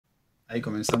Ahí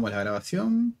comenzamos la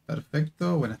grabación.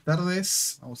 Perfecto, buenas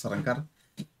tardes. Vamos a arrancar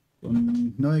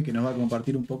con Noé que nos va a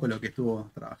compartir un poco lo que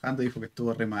estuvo trabajando. Dijo que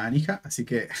estuvo re manija, así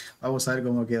que vamos a ver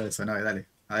cómo quedó eso. Noé, dale,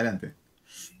 adelante.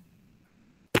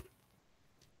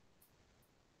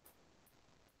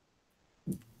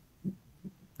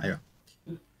 Ahí va.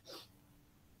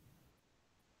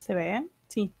 ¿Se ve?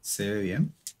 Sí. ¿Se ve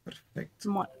bien? Perfecto.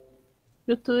 Bueno,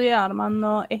 yo estuve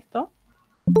armando esto.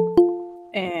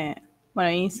 Eh,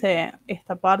 bueno, hice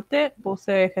esta parte,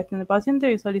 puse gestión de paciente,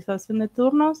 visualización de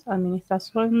turnos,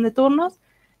 administración de turnos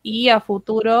y a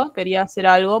futuro quería hacer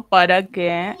algo para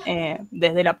que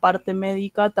desde la parte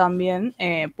médica también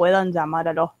puedan llamar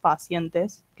a los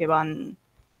pacientes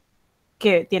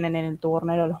que tienen en el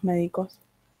turnero los médicos.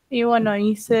 Y bueno,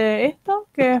 hice esto,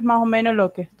 que es más o menos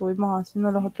lo que estuvimos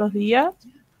haciendo los otros días.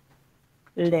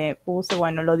 Le puse,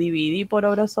 bueno, lo dividí por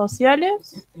obras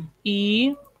sociales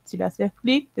y si le haces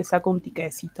clic te saca un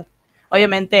tiquecito.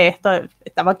 Obviamente esto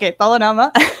estaba que todo nada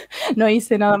más, no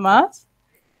hice nada más.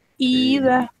 Y A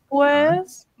ver.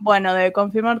 después, bueno, de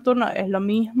confirmar turno es lo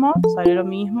mismo, sale lo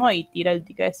mismo y tira el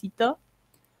tiquecito.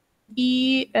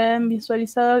 Y en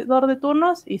visualizador de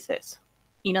turnos hice eso.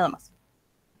 Y nada más.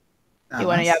 Y Nada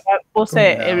bueno, ya más. acá ¿Cómo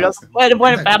puse el blog. grabas?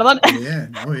 Bueno, perdón. Muy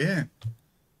bien, muy bien.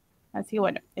 Así que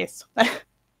bueno, eso.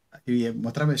 Y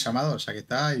mostrame el llamado ya que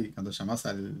está y cuando llamás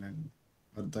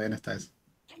bueno, todavía no está eso.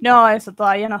 No, eso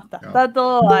todavía no está. No. Está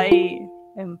todo ahí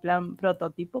en plan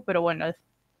prototipo, pero bueno,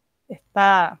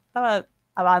 estaba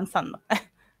avanzando.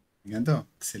 Me encantó.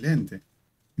 Excelente.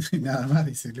 Nada más,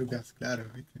 dice Lucas. Claro,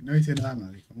 ¿viste? No hice nada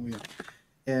más, dijo. Muy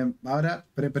bien. Ahora,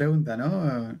 pregunta,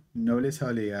 ¿no? Nobleza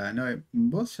obligada. No,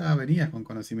 vos ya venías con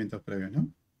conocimientos previos, ¿no?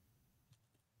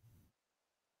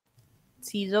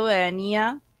 Si yo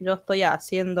estoy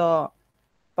haciendo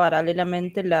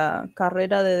paralelamente la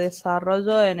carrera de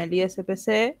desarrollo en el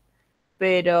ISPC,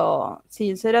 pero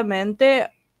sinceramente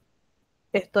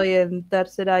estoy en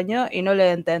tercer año y no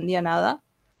le entendía nada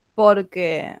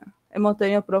porque hemos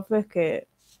tenido profes que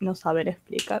no saben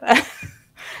explicar.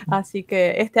 Así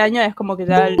que este año es como que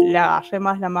ya le agarré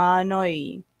más la mano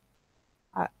y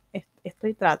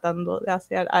estoy tratando de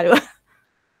hacer algo.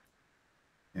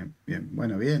 Bien, bien,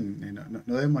 bueno, bien.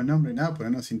 No demos nombre ni nada porque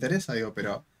no nos interesa, digo,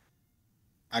 pero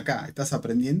acá, ¿estás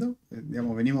aprendiendo?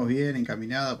 Digamos, venimos bien,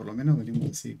 encaminada, por lo menos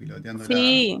venimos así, piloteándola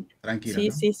Sí, tranquila, sí,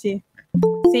 ¿no? sí, sí.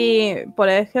 Sí, por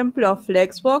ejemplo,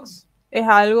 Flexbox es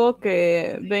algo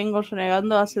que vengo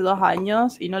renegando hace 2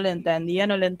 años y no le entendía,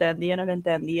 no le entendía, no le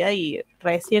entendía y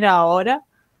recién ahora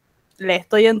le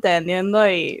estoy entendiendo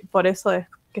y por eso es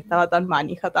que estaba tan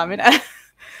manija también. Qué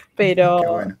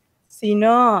Pero bueno. si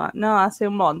no, no, hace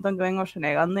un montón que vengo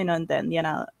renegando y no entendía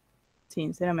nada.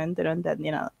 Sinceramente no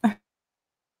entendía nada.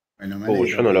 Bueno, me Yo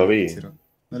alegro no lo que vi. sirva.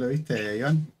 ¿No lo viste,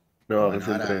 Iván? No, Bueno,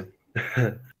 recién entré.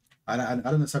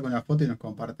 ahora nos saca una foto y nos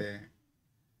comparte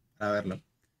para verlo.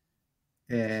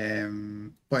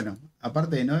 Bueno,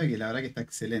 aparte de Noé, que la verdad que está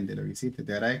excelente lo que hiciste,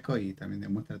 te agradezco y también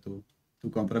demuestra tu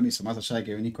compromiso, más allá de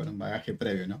que venís con un bagaje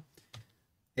previo, ¿no?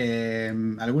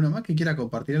 ¿Alguno más que quiera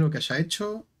compartir algo que haya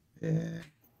hecho? Eh, Yo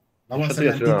Vamos a hacer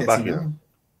estoy la haciendo una antítesis, página. ¿no?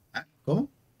 Ah, ¿cómo?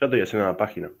 Yo estoy haciendo una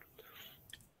página.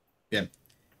 Bien.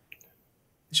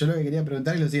 Yo lo que quería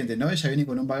preguntar es lo siguiente, ¿no? Ella viene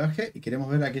con un bagaje y queremos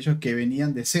ver a aquellos que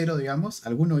venían de cero, digamos.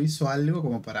 ¿Alguno hizo algo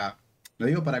como para, lo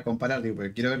digo para comparar, digo,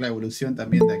 porque quiero ver la evolución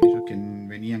también de aquellos que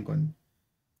venían con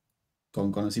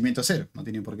conocimiento cero, no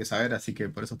tienen por qué saber, así que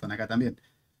por eso están acá también.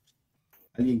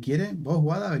 ¿Alguien quiere? Vos,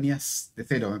 Guada, venías de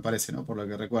cero, me parece, ¿no? Por lo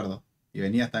que recuerdo. Y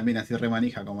venías también así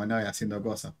remanija como no haciendo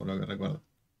cosas, por lo que recuerdo.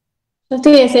 Yo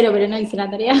estoy de cero, pero no hice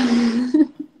la tarea.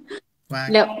 Cuac.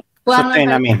 Lo puedo Yo armar estoy en para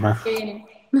la el misma. que viene.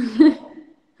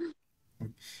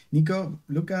 Nico,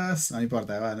 Lucas, no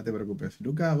importa, va, no te preocupes.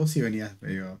 Lucas, vos sí venías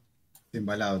medio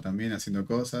embalado también, haciendo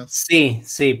cosas. Sí,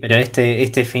 sí, pero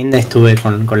este fin de estuve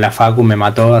con la Facu, me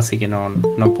mató, así que no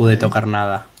pude Ok. tocar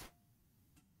nada.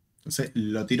 Entonces,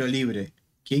 lo tiro libre.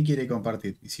 ¿Quién quiere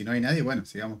compartir? Y si no hay nadie, bueno,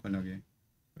 sigamos con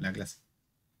la clase.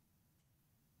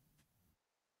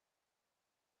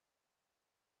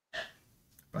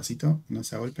 Pasito, no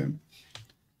se agolpen.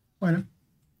 Bueno,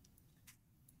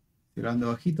 tirando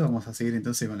bajito, vamos a seguir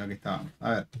entonces con lo que estábamos. A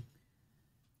ver.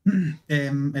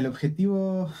 El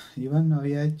objetivo, Iván no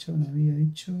había dicho.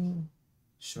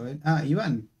 Joel. Ah,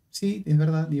 Iván. Sí, es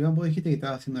verdad. Iván, vos dijiste que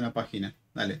estabas haciendo una página.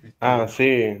 Dale. Ah,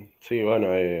 sí, sí, bueno,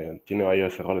 tiene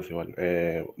varios errores igual.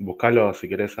 Buscalo si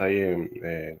querés ahí en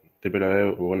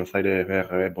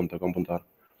www.buenosairesbrb.com.ar.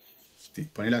 Sí,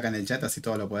 ponelo acá en el chat, así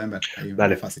todos lo pueden ver. Ahí más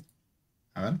Dale. fácil.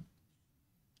 A ver.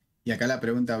 Y acá la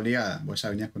pregunta obligada. ¿Vos ya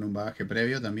venías con un bagaje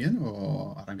previo también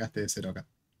o arrancaste de cero acá?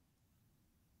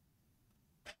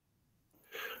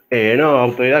 No,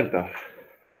 autodidacta.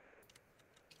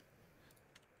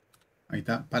 Ahí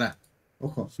está, pará.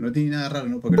 Ojo, no tiene nada raro,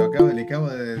 ¿no? Porque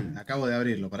acabo de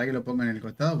abrirlo. ¿Para que lo ponga en el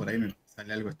costado? Por ahí me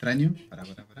sale algo extraño. Pará.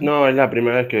 No, es la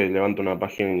primera vez que levanto una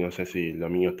página y no sé si lo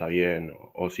mío está bien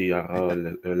o si Ahí hago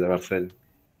está. el de Vercel.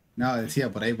 No, decía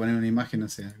por ahí poner una imagen, no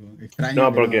sé, algo extraño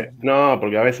No, que no.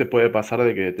 porque a veces puede pasar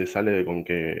de que te sale con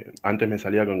que antes me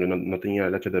salía con que no tenía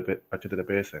el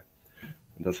HTTPS.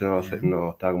 Entonces Bien,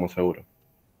 no estaba como seguro.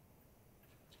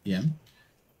 bien.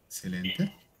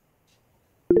 Excelente.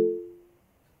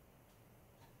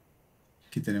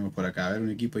 ¿Qué tenemos por acá? A ver, un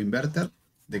equipo inverter.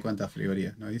 ¿De cuántas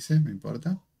frigorías? ¿No dice? No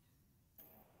importa.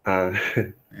 Ah,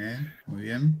 Muy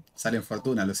bien. Salen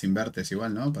fortuna los inverters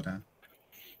igual, ¿no?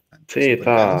 sí, Súper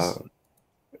caros.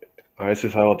 a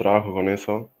veces hago trabajo con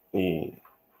eso y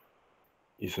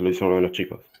se lo hizo uno de los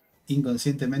chicos.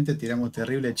 Inconscientemente tiramos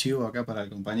terrible chivo acá para el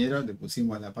compañero. Le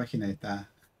pusimos la página y está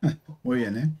muy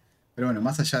bien, ¿eh? Pero bueno,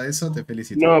 más allá de eso, te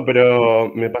felicito. No,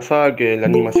 pero me pasaba que la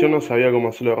animación no sabía cómo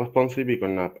hacerlo responsive y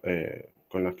con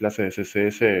las clases de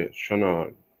CSS yo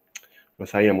no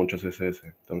sabía mucho CSS.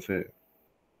 Entonces,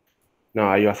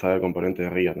 no, ahí vas a ver componentes de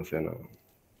RIA, no sé, no.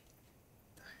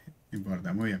 No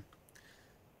importa, muy bien.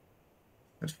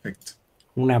 Perfecto.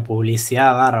 Una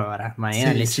publicidad bárbara.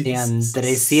 Mañana Sí, le sí. llegan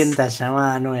 300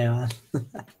 llamadas nuevas.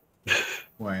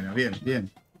 Bueno, bien,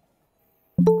 bien.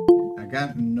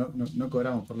 Acá no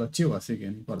cobramos por los chivos, así que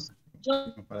no importa.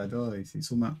 Hicimos para todo y si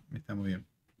suma, está muy bien.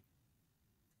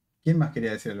 ¿Quién más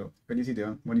quería decir algo? Felicito,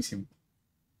 Iván. Buenísimo.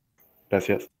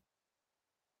 Gracias.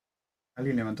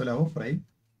 ¿Alguien levantó la voz por ahí?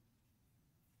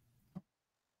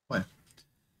 Bueno,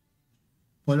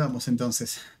 volvamos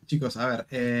entonces. Chicos, a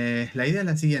ver, la idea es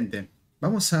la siguiente.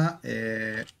 Vamos a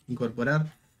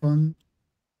incorporar font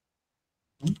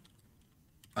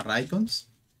barra icons.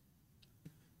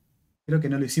 Creo que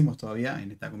no lo hicimos todavía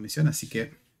en esta comisión, así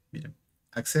que, miren,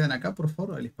 accedan acá, por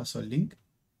favor, ahí les paso el link.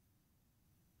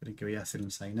 Esperen que voy a hacer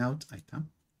un sign out, ahí está.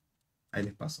 Ahí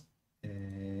les paso.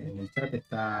 En el chat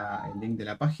está el link de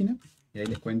la página y ahí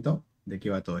les cuento de qué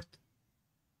va todo esto.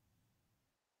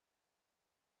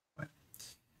 Bueno.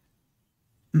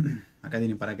 Acá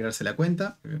tienen para crearse la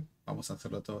cuenta. Vamos a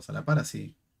hacerlo todos a la par,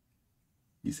 así.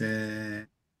 Dice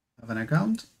Have an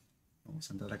account. Vamos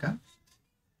a entrar acá.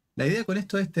 La idea con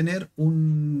esto es tener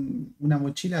una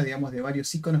mochila, digamos, de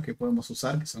varios iconos que podemos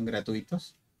usar, que son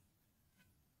gratuitos.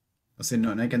 Entonces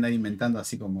no hay que andar inventando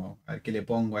así como a ver qué le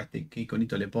pongo a este, qué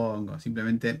iconito le pongo.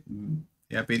 Simplemente le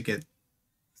voy a pedir que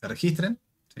se registren.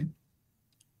 ¿Sí?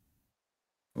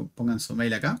 Pongan su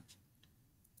mail acá.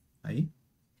 Ahí.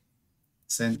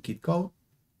 Send kit code.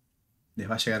 Les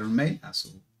va a llegar un mail a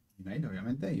su email,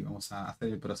 obviamente, y vamos a hacer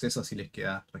el proceso si les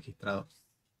queda registrado.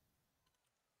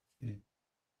 Tienen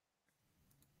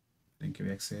que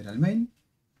voy a acceder al mail.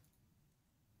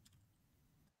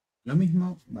 Lo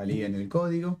mismo, validen el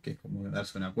código, que es como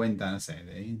darse una cuenta, no sé,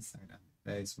 de Instagram,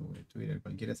 Facebook, de Twitter,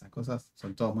 cualquiera de esas cosas,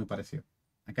 son todos muy parecidos.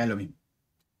 Acá es lo mismo.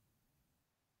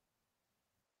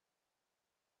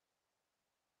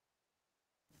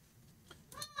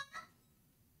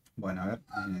 Bueno, a ver,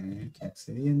 estoy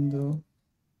accediendo.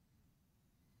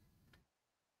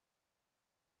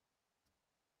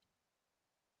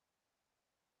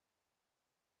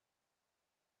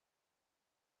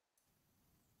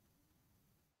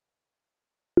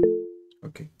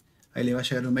 Ok. Ahí le va a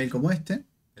llegar un mail como este.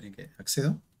 Esperen que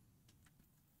accedo.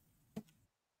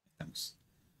 Estamos.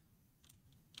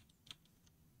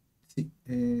 Sí,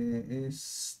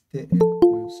 este es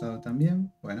muy usado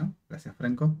también. Bueno, gracias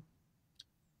Franco.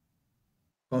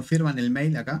 Confirman el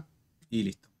mail acá y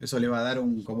listo. Eso le va a dar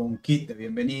como un kit de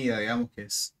bienvenida, digamos, que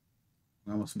es,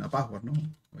 digamos, una password, ¿no?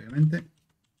 Obviamente.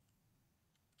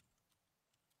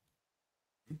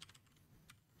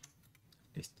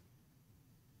 Listo.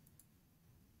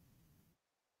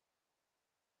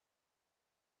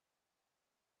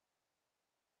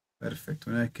 Perfecto.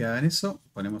 Una vez que hagan eso,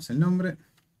 ponemos el nombre.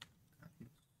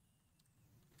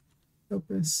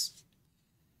 López.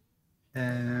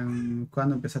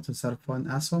 ¿Cuándo empezaste a usar Font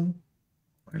Awesome?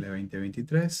 Ponele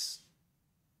 2023.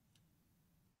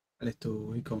 ¿Cuál es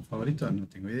tu icon favorito? No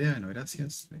tengo idea, no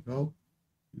gracias. Let's go.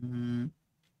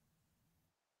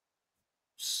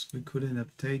 We couldn't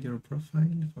update your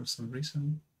profile for some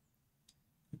reason.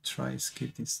 Try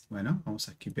skip this. Bueno, vamos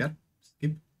a skipear.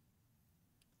 Skip.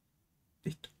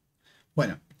 Listo.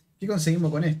 Bueno, ¿qué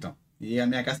conseguimos con esto? Y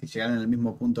díganme acá si llegaron al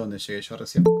mismo punto donde llegué yo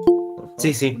recién. Por favor.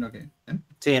 Sí, sí. Uno que, ¿bien?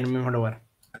 Sí, en el mismo lugar.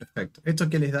 Perfecto. ¿Esto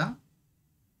qué les da?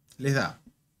 Les da,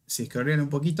 si scrollean un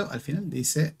poquito, al final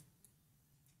dice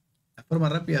la forma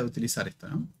rápida de utilizar esto,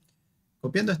 ¿no?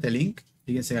 Copiando este link,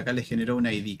 fíjense que acá les generó un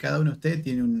ID. Cada uno de ustedes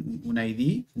tiene un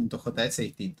ID.js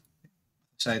distinto.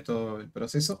 Ya de todo el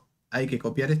proceso, hay que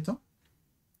copiar esto.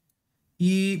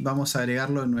 Y vamos a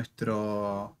agregarlo en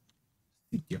nuestro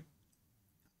sitio.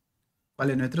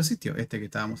 ¿Cuál es nuestro sitio? Este que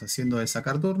estábamos haciendo de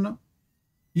sacar turno.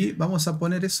 Y vamos a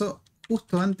poner eso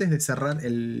justo antes de cerrar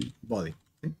el body.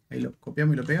 ¿Sí? Ahí lo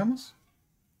copiamos y lo pegamos.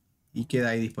 Y queda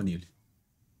ahí disponible.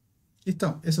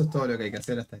 ¿Listo? Eso es todo lo que hay que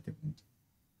hacer hasta este punto.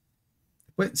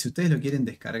 Después, si ustedes lo quieren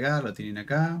descargar, lo tienen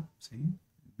acá. ¿Sí?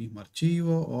 El mismo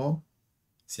archivo. O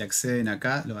si acceden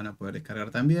acá, lo van a poder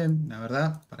descargar también. La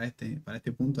verdad, para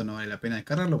este punto no vale la pena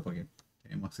descargarlo porque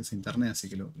tenemos acceso a internet, así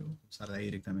que lo voy a usar de ahí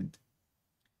directamente.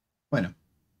 Bueno.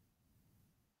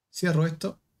 Cierro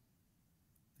esto.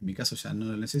 En mi caso ya no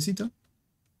lo necesito.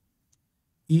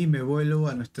 Y me vuelvo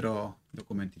a nuestro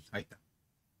documentito. Ahí está.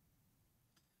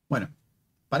 Bueno,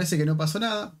 parece que no pasó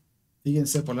nada.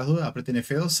 Fíjense por las dudas, aprieten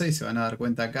F12 y se van a dar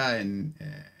cuenta acá en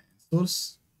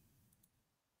Source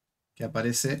que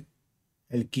aparece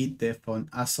el kit de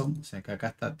PhoneAsm. O sea que acá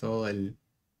está todo el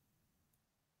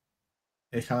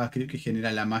JavaScript que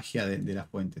genera la magia de las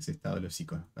fuentes, estado de los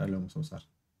iconos. Ahora lo vamos a usar.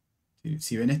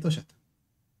 Si ven esto, ya está.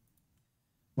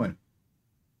 Bueno.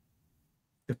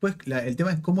 Después el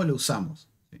tema es cómo lo usamos.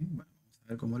 ¿Sí? Bueno, vamos a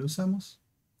ver cómo lo usamos.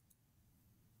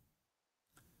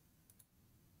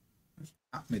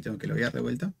 Me tengo que loguear de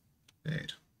vuelta.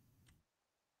 Pero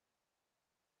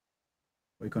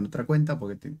voy con otra cuenta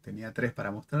porque tenía 3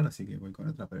 para mostrar, así que voy con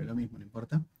otra, pero es lo mismo, no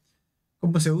importa.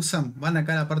 ¿Cómo se usan? Van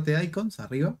acá a la parte de icons,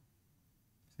 arriba.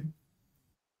 ¿Sí?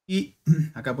 Y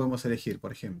acá podemos elegir,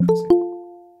 por ejemplo. ¿Sí?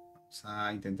 Vamos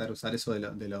a intentar usar eso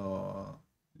de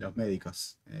los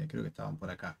médicos. Creo que estaban por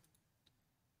acá.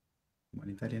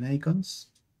 Humanitarian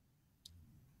Icons.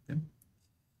 ¿Bien?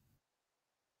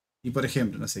 Y por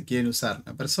ejemplo, no sé, quieren usar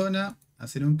una persona,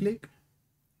 hacer un clic.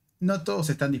 No todos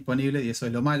están disponibles y eso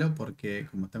es lo malo porque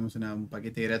como estamos en un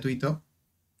paquete gratuito,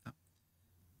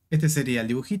 este sería el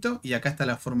dibujito y acá está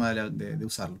la forma de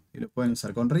usarlo. Y lo pueden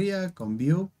usar con React, con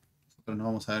Vue. Nosotros no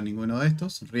vamos a ver ninguno de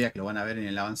estos. React lo van a ver en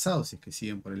el avanzado si es que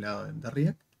siguen por el lado de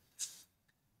React.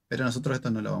 Pero nosotros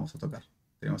esto no lo vamos a tocar.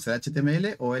 Tenemos el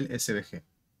HTML o el SVG.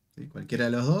 ¿Sí? Cualquiera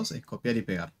de los dos es copiar y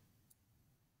pegar.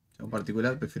 Yo en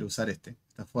particular prefiero usar esta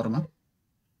forma.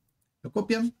 Lo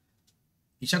copian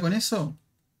y ya con eso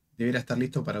debería estar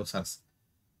listo para usarse.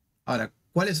 Ahora,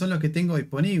 ¿cuáles son los que tengo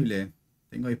disponible?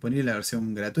 Tengo disponible la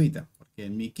versión gratuita, porque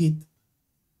en mi kit,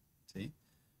 ¿sí?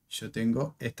 Yo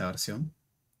tengo esta versión.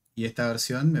 Y esta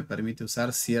versión me permite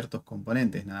usar ciertos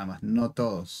componentes, nada más, no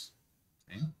todos.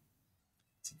 ¿Sí?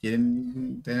 Si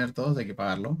quieren tener todos hay que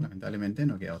pagarlo, lamentablemente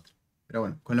no queda otro. Pero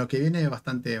bueno, con lo que viene es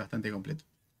bastante completo.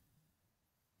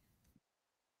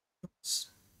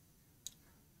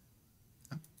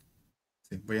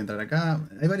 Sí, voy a entrar acá.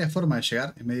 Hay varias formas de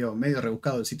llegar. Es medio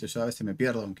rebuscado el sitio. Yo a veces me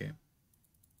pierdo, aunque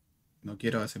no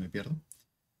quiero, a veces me pierdo.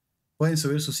 Pueden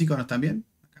subir sus iconos también.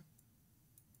 Acá.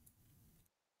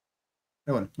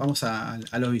 Pero bueno, vamos a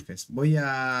los bifes. Voy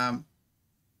a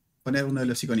poner uno de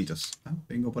los iconitos. ¿No?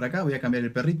 Vengo por acá, voy a cambiar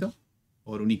el perrito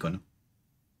por un icono.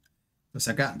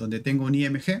 Entonces acá, donde tengo un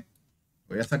IMG,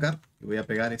 voy a sacar y voy a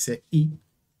pegar ese I.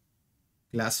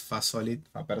 Class FaSolid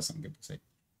FaPerson que puse ahí.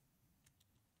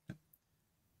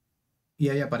 Y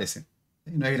ahí aparece.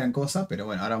 No hay gran cosa, pero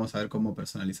bueno, ahora vamos a ver cómo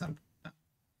personalizarlo.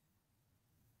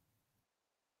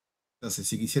 Entonces,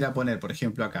 si quisiera poner, por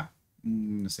ejemplo, acá,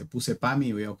 no sé, puse PAMI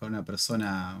y voy a buscar una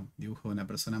persona, dibujo de una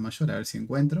persona mayor, a ver si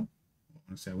encuentro.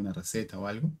 No sé, alguna receta o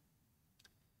algo.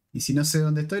 Y si no sé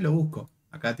dónde estoy, lo busco.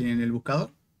 Acá tienen el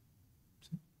buscador.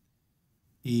 ¿Sí?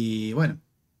 Y bueno,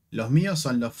 los míos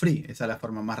son los free. Esa es la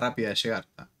forma más rápida de llegar.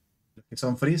 Los que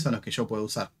son free son los que yo puedo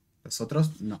usar. Los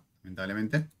otros, no,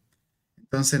 lamentablemente.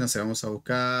 Entonces, no sé, vamos a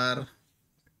buscar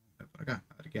por acá,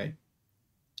 a ver qué hay.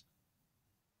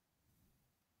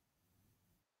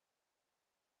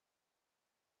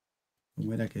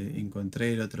 Como era que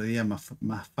encontré el otro día más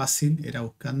fácil, era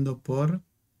buscando por...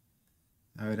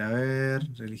 A ver,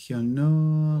 religión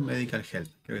no, medical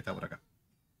health, creo que está por acá.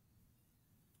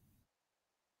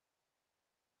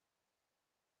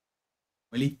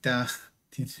 Abuelita,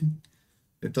 tiene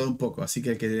de todo un poco, así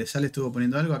que el que ya le estuvo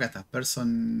poniendo algo, acá está,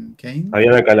 Person Kane.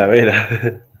 Había una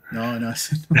calavera. No,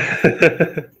 ese no.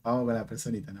 Vamos con la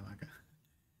personita nomás acá.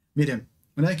 Miren,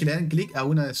 una vez que le dan clic a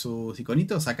uno de sus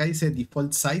iconitos, acá dice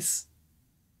Default Size.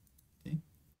 ¿Sí? Un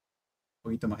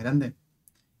poquito más grande.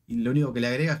 Y lo único que le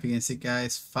agrega, fíjense que acá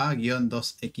es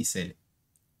fa-2xl.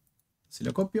 Se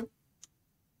lo copio.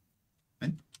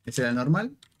 ¿Ven? Ese era el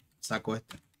normal. Saco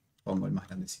este. Pongo el más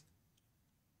grandecito.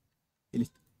 Y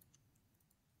listo.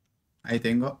 Ahí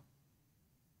tengo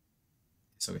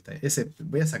Eso que está ahí. Ese,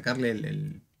 voy a sacarle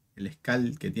el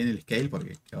scale que tiene el scale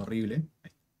porque queda horrible.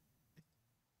 Ahí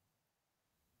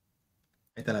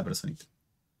está la personita.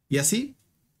 Y así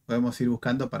podemos ir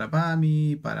buscando para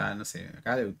PAMI, para, no sé,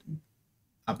 acá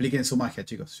apliquen su magia,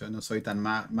 chicos. Yo no soy tan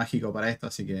mágico para esto,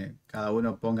 así que cada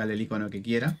uno póngale el icono que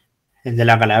quiera. El de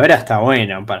la calavera está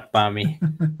bueno para mí.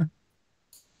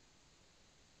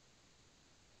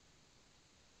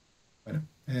 Bueno,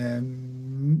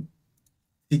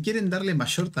 si quieren darle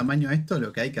mayor tamaño a esto,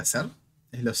 lo que hay que hacer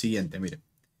es lo siguiente, miren.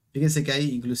 Fíjense que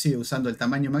ahí, inclusive usando el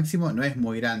tamaño máximo, no es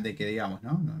muy grande que digamos,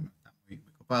 ¿no? No está muy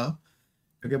copado.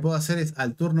 Lo que puedo hacer es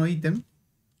al turno ítem,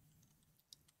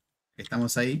 que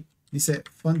estamos ahí, dice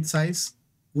font size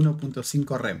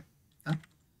 1.5 rem. ¿Tá?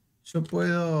 Yo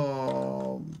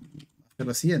puedo hacer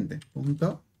lo siguiente,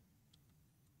 punto,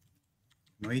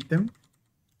 no ítem.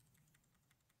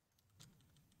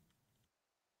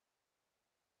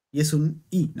 Y es un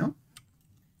I, ¿no?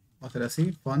 Vamos a hacer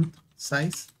así, font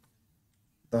size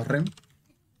 2 rem,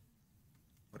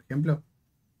 por ejemplo.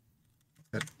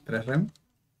 Vamos a hacer 3 rem.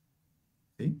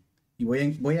 ¿Sí? Y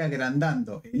voy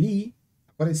agrandando el I.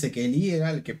 Acuérdense que el I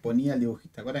era el que ponía el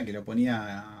dibujito. ¿Se acuerdan que lo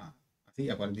ponía así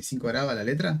a 45 grados a la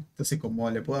letra? Entonces,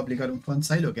 como le puedo aplicar un font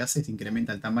size, lo que hace es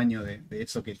incrementa el tamaño de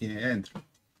eso que tiene ahí adentro.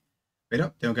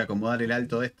 Pero tengo que acomodar el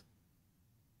alto de esto.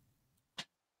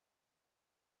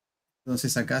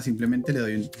 Entonces acá simplemente le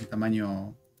doy un tamaño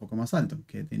un poco más alto,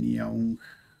 que tenía un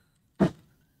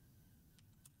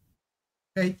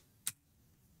height.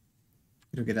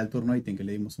 Creo que era el turno ítem que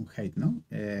le dimos un height, ¿no?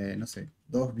 No sé,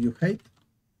 2 view height.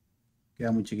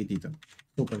 Queda muy chiquitito,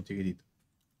 súper chiquitito.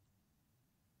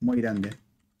 Muy grande.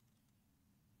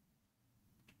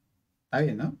 Está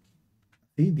bien, ¿no?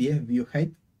 ¿Sí? 10 view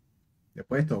height.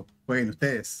 Después esto, jueguen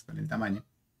ustedes con el tamaño.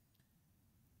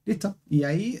 Listo. Y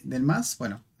ahí, del más,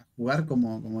 bueno, jugar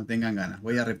como tengan ganas.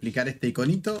 Voy a replicar este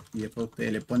iconito y después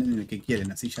ustedes le ponen el que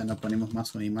quieren. Así ya no ponemos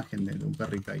más una imagen de un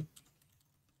perrito ahí.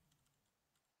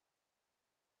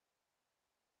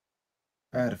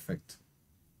 Perfecto.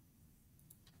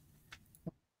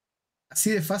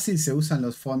 Así de fácil se usan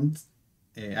los font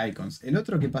icons. El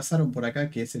otro que pasaron por acá,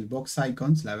 que es el box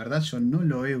icons, la verdad yo no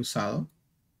lo he usado,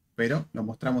 pero lo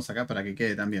mostramos acá para que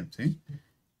quede también, ¿sí?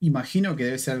 Imagino que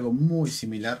debe ser algo muy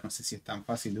similar. No sé si es tan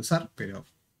fácil de usar, pero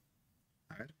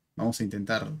a ver, vamos a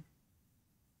intentar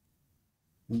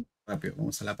rápido.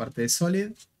 Vamos a la parte de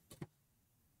Solid.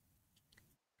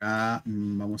 Acá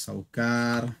vamos a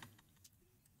buscar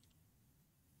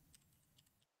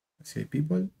si hay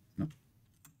people. No.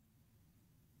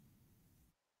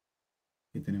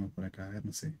 ¿Qué tenemos por acá? A ver,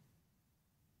 no sé.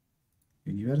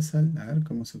 Universal, a ver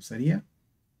cómo se usaría.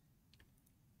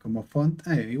 Como font.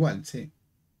 Ah, igual, sí.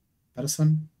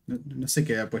 Person. No sé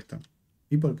qué había puesto.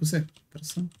 People puse.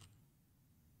 Person.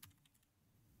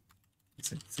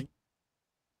 Sí, sí.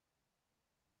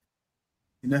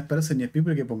 Si no es person ni es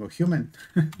people, ¿qué pongo? Human.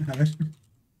 A ver.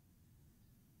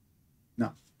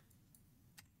 No.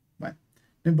 Bueno,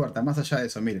 no importa, más allá de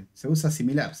eso, miren, se usa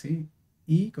similar, ¿sí?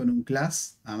 Y con un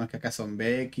class, además que acá son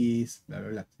BX, bla, bla,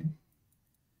 bla, ¿sí?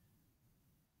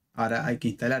 Ahora hay que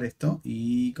instalar esto.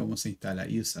 ¿Y cómo se instala?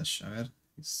 Usage, a ver.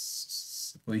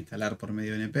 Se puede instalar por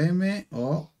medio de npm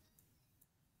o...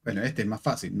 Bueno, este es más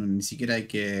fácil, ni siquiera hay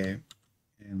que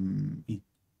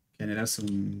generarse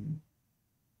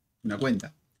una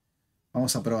cuenta.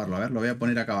 Vamos a probarlo, a ver, lo voy a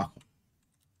poner acá abajo.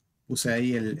 Puse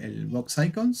ahí el box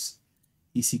icons.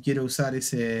 Y si quiero usar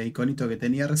ese iconito que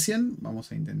tenía recién,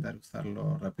 vamos a intentar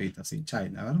usarlo rapidito, así,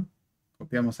 child, a ver.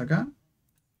 Copiamos acá.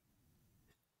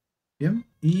 Bien,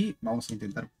 y vamos a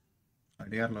intentar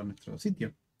agregarlo a nuestro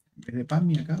sitio. En vez de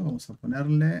PAMI acá, vamos a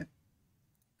ponerle...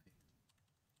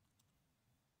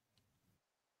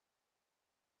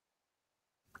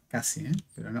 Casi,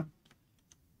 pero no.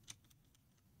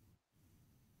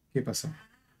 ¿Qué pasó?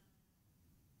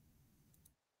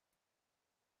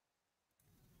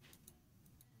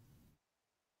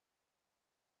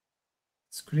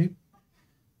 Script.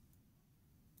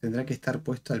 Tendrá que estar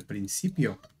puesto al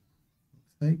principio.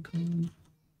 Icon.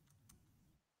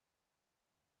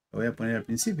 Lo voy a poner al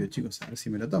principio, chicos, a ver si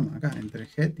me lo toma. Acá, entre el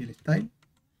head y el style.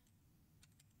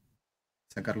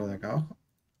 Sacarlo de acá abajo.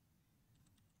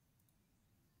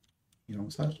 Y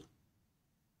vamos a ver.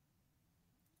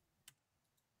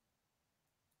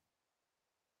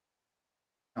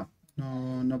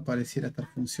 No pareciera estar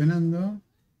funcionando.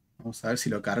 Vamos a ver si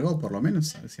lo cargó por lo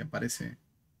menos. A ver si aparece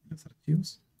en los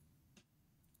archivos.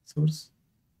 Source.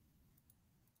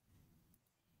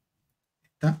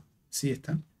 ¿Está? Sí,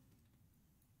 está.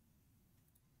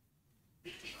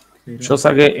 Pero... Yo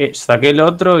saqué el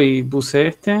otro y puse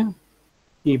este.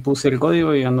 Y puse el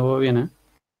código y anduvo bien, ¿eh?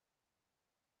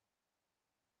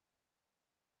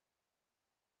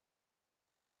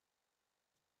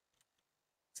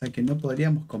 sea que no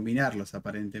podríamos combinarlos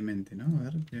aparentemente, ¿no? A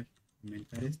ver, voy a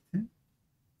inventar este.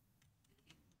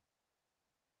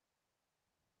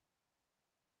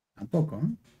 Tampoco,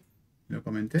 ¿eh? Lo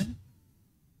comenté.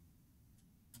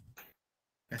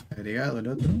 Acá está agregado el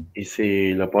otro. Y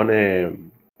si lo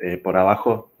pone por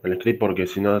abajo el script, porque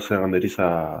si no se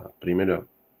renderiza primero.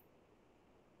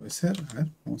 Puede ser. A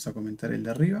ver, vamos a comentar el de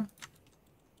arriba.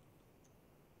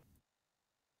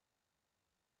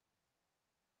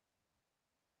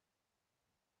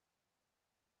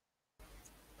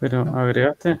 Pero No.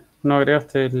 no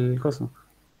agregaste el coso.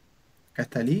 Acá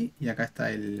está el i y acá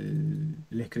está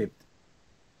el script.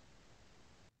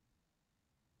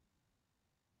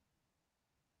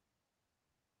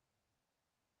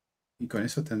 Y con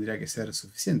eso tendría que ser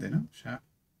suficiente, ¿no? Ya.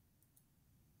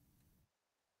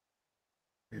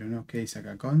 Pero no, ¿qué dice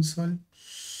acá? Console.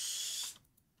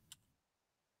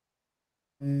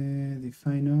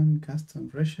 Define on custom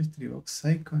registry box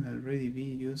icon already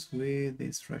be used with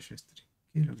this registry.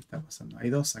 ¿Qué es lo que está pasando? Hay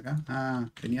dos acá. Ah,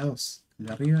 tenía dos. El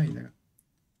de arriba y el de acá.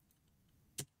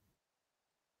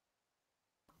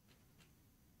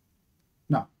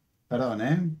 No, perdón,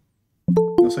 ¿eh?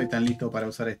 No soy tan listo para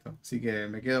usar esto. Así que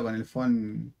me quedo con el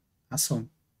font Awesome.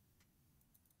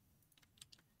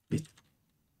 Listo.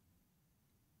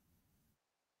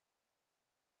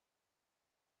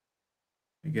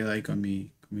 Me quedo ahí con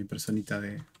mi personita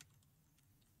de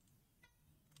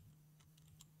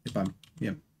PAM.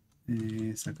 Bien.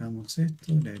 Sacamos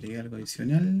esto. Le agregué algo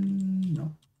adicional.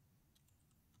 No.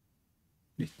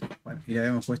 Listo. Bueno, y le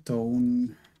habíamos puesto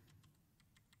un...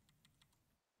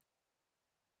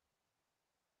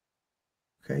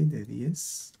 height de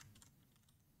 10.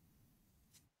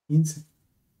 15.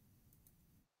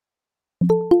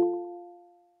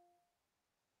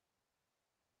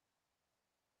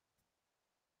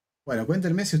 Bueno,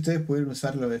 cuéntenme si ustedes pudieron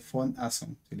usar lo de Font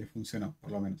Awesome, si les funcionó,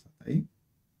 por lo menos hasta ahí.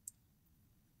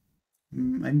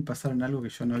 Ahí me pasaron algo que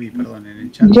yo no vi, perdón, en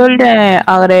el chat. Yo le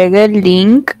agregué el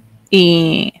link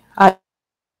y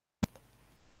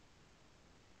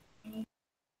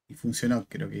Y funcionó,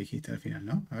 creo que dijiste al final,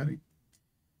 ¿no? A ver.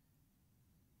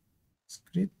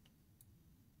 Script.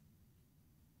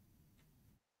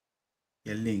 Y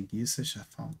el link, usage as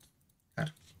found.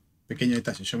 Claro. Pequeño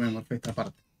detalle, yo me morfé esta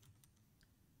parte.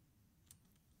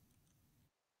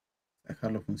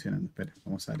 Dejarlo funcionando. Espera,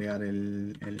 vamos a agregar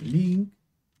el link.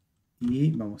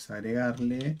 Y vamos a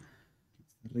agregarle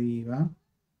arriba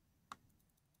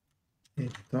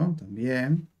esto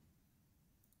también.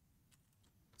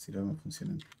 Si lo vemos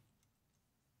funcionando.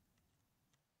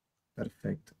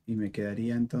 Perfecto. Y me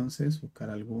quedaría entonces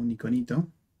buscar algún iconito.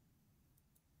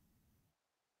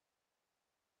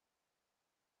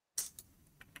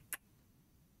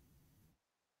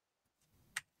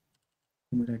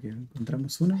 ¿Cómo era que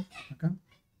encontramos uno? Acá.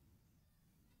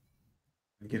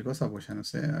 Cualquier cosa, pues ya no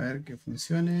sé. A ver que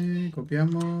funcione.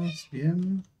 Copiamos.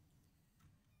 Bien.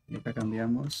 Y acá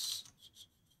cambiamos.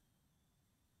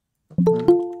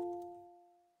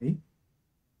 ¿Sí?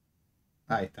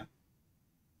 Ahí está.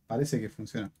 Parece que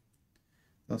funciona.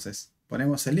 Entonces,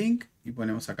 ponemos el link y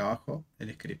ponemos acá abajo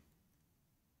el script.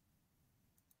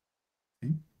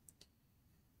 ¿Sí?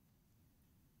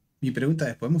 Mi pregunta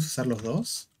es, ¿podemos usar los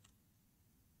dos?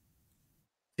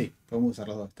 Sí, podemos usar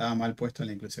los dos. Estaba mal puesto en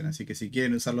la inclusión. Así que si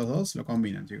quieren usar los dos, lo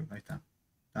combinan, chicos. Ahí está.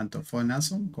 Tanto Font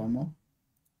Awesome como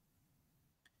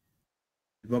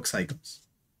el Box Icons.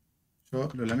 Yo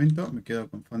lo lamento, me quedo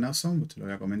con Font Awesome. Usted lo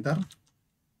voy a comentar.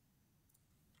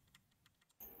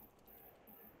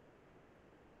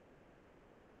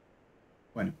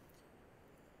 Bueno.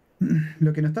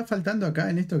 Lo que nos está faltando acá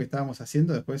en esto que estábamos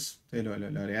haciendo, después ustedes lo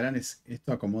agregarán, es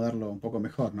esto acomodarlo un poco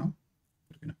mejor, ¿no?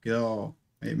 Porque nos quedó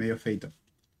medio feito.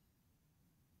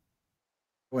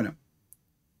 Bueno.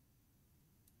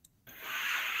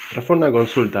 Fue una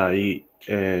consulta y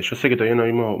yo sé que todavía no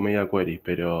vimos Media Query,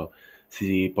 pero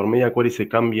si por Media Query se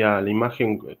cambia la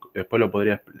imagen, después lo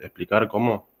podría explicar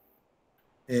cómo.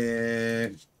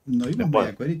 ¿No vimos Después.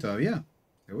 Media Query todavía?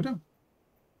 ¿Seguro?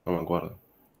 No me acuerdo.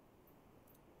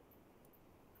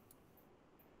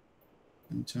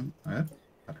 A ver.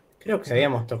 Creo que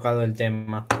habíamos tocado el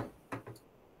tema.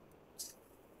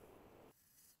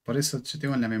 Por eso yo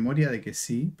tengo en la memoria de que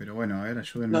sí, pero bueno, a ver,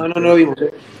 ayúdenme. No lo vimos.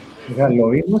 O sea, lo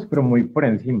vimos, pero muy por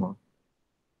encima.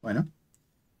 Bueno,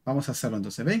 vamos a hacerlo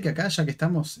entonces. Ven que acá ya que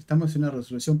estamos en una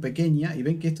resolución pequeña y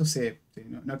ven que esto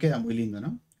no queda muy lindo,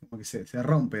 ¿no? Como que se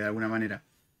rompe de alguna manera.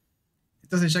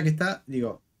 Entonces ya que está,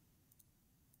 digo,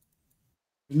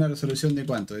 una resolución de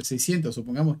cuánto, de 600,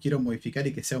 supongamos quiero modificar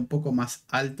y que sea un poco más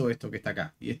alto esto que está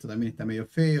acá. Y esto también está medio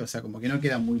feo, o sea, como que no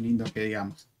queda muy lindo que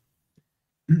digamos.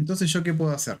 Entonces, ¿yo qué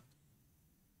puedo hacer?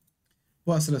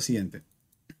 puedo hacer lo siguiente.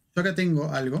 Yo acá tengo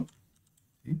algo,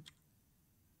 ¿sí?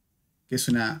 Que es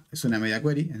una media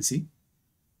query en sí.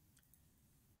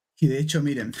 Y de hecho,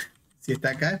 miren, si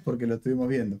está acá es porque lo estuvimos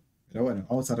viendo. Pero bueno,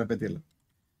 vamos a repetirlo.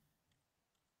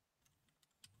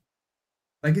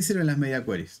 ¿Para qué sirven las media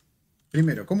queries?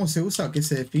 Primero, ¿cómo se usa o qué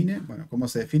se define? Bueno, ¿cómo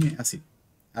se define? Así.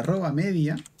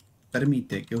 @media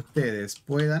permite que ustedes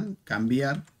puedan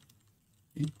cambiar,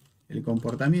 ¿sí?, el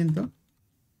comportamiento,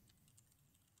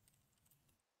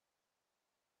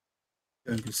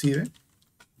 inclusive,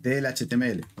 del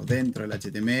HTML, o dentro del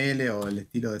HTML, o el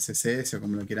estilo de CSS, o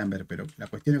como lo quieran ver. Pero la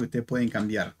cuestión es que ustedes pueden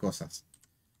cambiar cosas.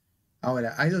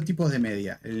 Ahora, hay dos tipos de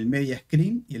media, el media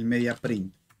screen y el media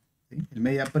print, ¿sí? El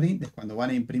media print es cuando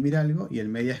van a imprimir algo, y el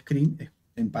media screen es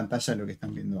en pantalla lo que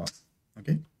están viendo ahora. ¿Ok?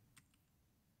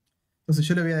 Entonces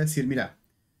yo le voy a decir, mira,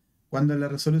 cuando la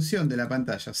resolución de la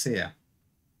pantalla sea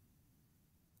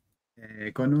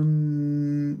con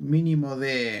un mínimo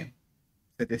de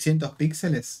 700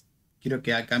 píxeles, quiero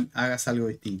que hagas algo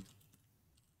distinto.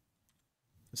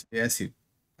 Entonces le voy a decir,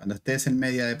 cuando estés en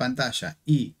media de pantalla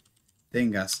y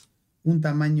tengas un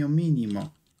tamaño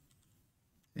mínimo,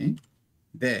 ¿sí?,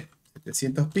 de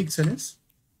 700 píxeles,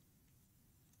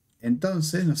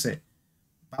 entonces, no sé,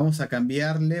 vamos a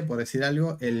cambiarle, por decir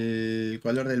algo, el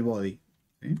color del body,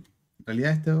 ¿sí? En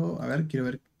realidad esto, a ver, quiero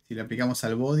ver si le aplicamos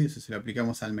al body o si le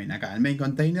aplicamos al main. Acá, el main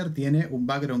container tiene un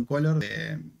background color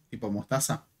de tipo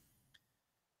mostaza.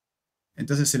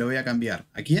 Entonces se lo voy a cambiar.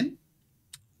 ¿A quién?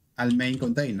 Al main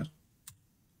container.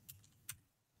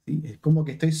 ¿Sí? Es como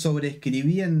que estoy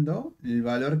sobreescribiendo el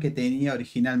valor que tenía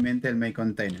originalmente el main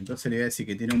container. Entonces le voy a decir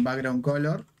que tiene un background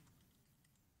color.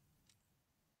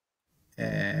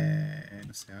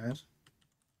 No sé, a ver.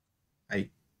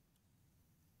 Ahí.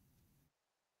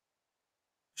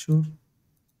 Sure.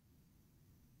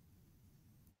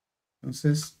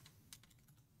 Entonces,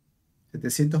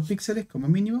 700 píxeles como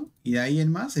mínimo, y de ahí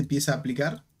en más empieza a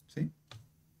aplicar, ¿sí?,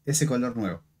 ese color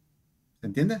nuevo. ¿Se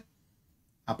entiende?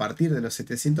 A partir de los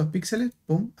 700 píxeles,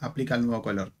 pum, aplica el nuevo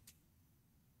color.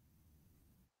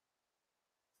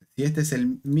 Si este es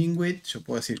el min width, yo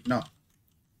puedo decir, no,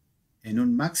 en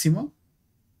un máximo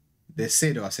de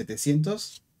 0 a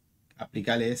 700,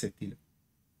 aplicale ese estilo.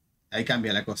 Ahí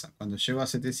cambia la cosa. Cuando llego a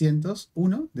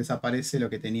 701, desaparece lo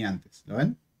que tenía antes. ¿Lo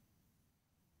ven?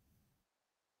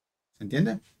 ¿Se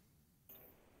entiende?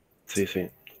 Sí, sí.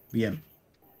 Bien.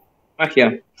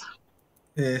 Magia.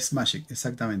 Es Magic,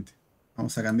 exactamente.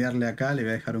 Vamos a cambiarle acá, le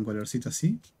voy a dejar un colorcito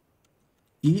así.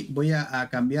 Y voy a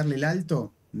cambiarle el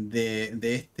alto de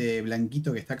este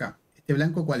blanquito que está acá. ¿Este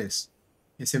blanco cuál es?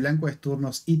 Ese blanco es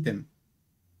turnos ítem.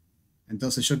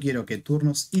 Entonces yo quiero que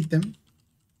turnos ítem,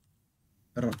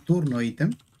 perdón, turno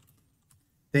ítem,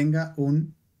 tenga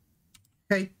un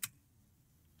height,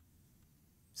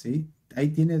 ¿sí? Ahí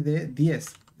tiene de 10,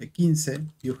 de 15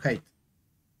 view height.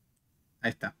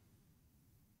 Ahí está.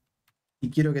 Y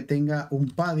quiero que tenga un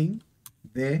padding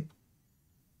de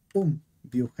un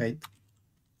view height.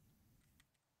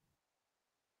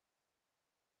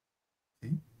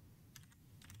 ¿Sí?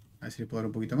 A ver si le puedo dar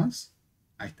un poquito más.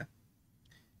 Ahí está.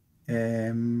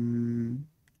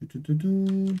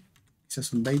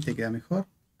 Quizás un 20 queda mejor.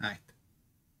 Ahí está.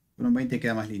 Con un 20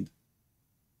 queda más lindo.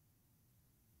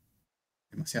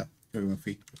 Demasiado. Creo que me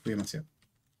fui demasiado.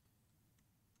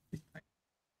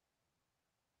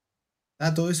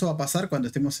 Todo eso va a pasar cuando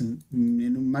estemos en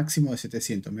un máximo de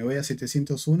 700. Me voy a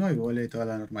 701 y vuelve toda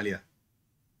la normalidad.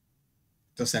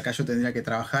 Entonces acá yo tendría que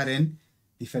trabajar en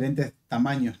diferentes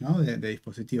tamaños, ¿no?, de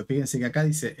dispositivos. Fíjense que acá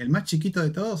dice, el más chiquito de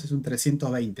todos es un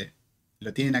 320.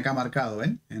 Lo tienen acá marcado,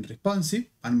 ¿ven? En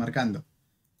responsive van marcando.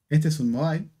 Este es un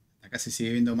mobile. Acá se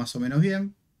sigue viendo más o menos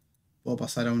bien. Puedo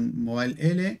pasar a un mobile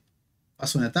L.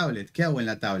 Paso a una tablet. ¿Qué hago en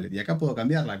la tablet? Y acá puedo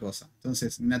cambiar la cosa.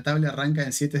 Entonces, una tablet arranca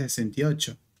en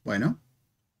 768. Bueno.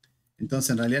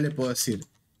 Entonces, en realidad le puedo decir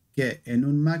que en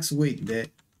un max width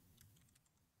de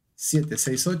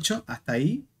 768, hasta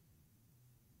ahí,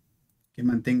 que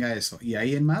mantenga eso. Y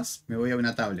ahí en más, me voy a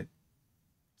una tablet.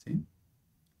 ¿Sí? En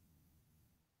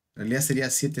realidad sería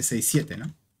 767,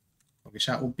 ¿no? Porque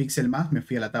ya un píxel más me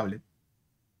fui a la tablet.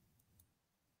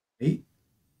 Ahí.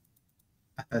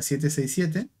 Hasta el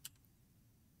 767.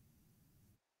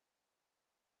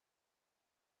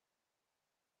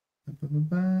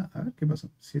 A ver, ¿qué pasó?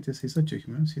 768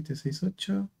 dijimos, ¿no?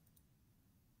 768.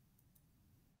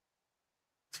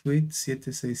 Width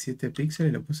 767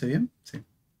 píxeles, ¿lo puse bien? Sí.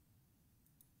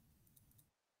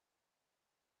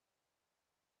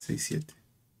 67.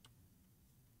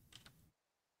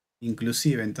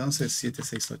 Inclusive, entonces,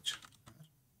 768.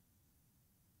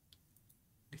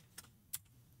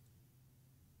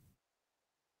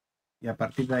 Y a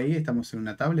partir de ahí estamos en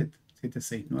una tablet.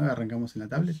 769, arrancamos en la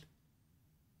tablet.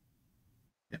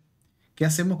 Bien. ¿Qué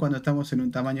hacemos cuando estamos en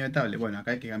un tamaño de tablet? Bueno,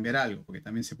 acá hay que cambiar algo, porque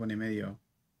también se pone medio...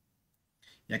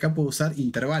 Y acá puedo usar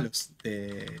intervalos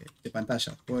de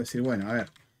pantalla. Puedo decir, bueno, a ver,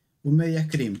 un media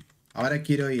screen. Ahora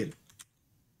quiero ir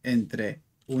entre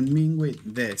un min width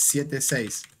de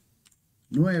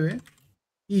 769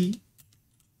 y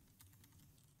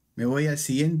me voy al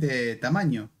siguiente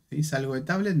tamaño. ¿Sí? Salgo de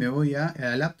tablet, me voy a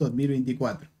la laptop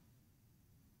 1024.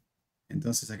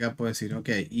 Entonces acá puedo decir, ok,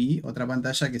 y otra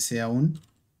pantalla que sea un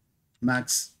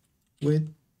max width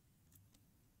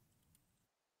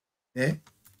de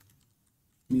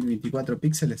 1024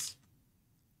 píxeles.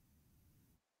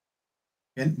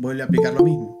 Bien, vuelve a aplicar lo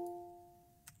mismo.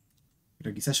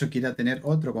 Pero quizás yo quiera tener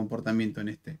otro comportamiento en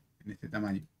este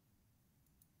tamaño.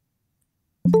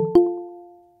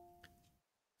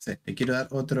 ¿Sí? Le quiero dar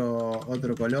otro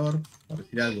color, por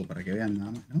decir algo, para que vean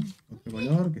nada más, ¿no? Otro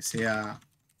color que sea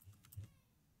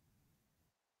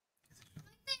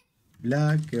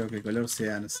black, creo que el color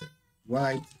sea, no sé,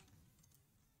 white.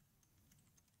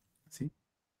 Así.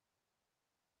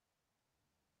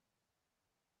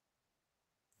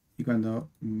 Y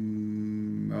cuando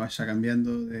me vaya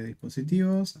cambiando de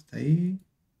dispositivos, hasta ahí.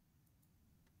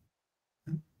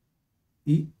 ¿No?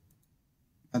 Y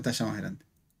pantalla más grande.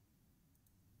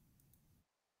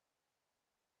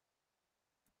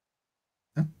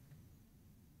 ¿No?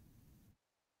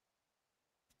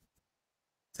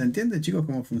 ¿Se entiende, chicos,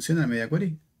 cómo funciona el Media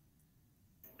Query?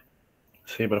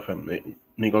 Sí, profe.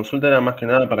 Mi consulta era más que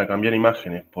nada para cambiar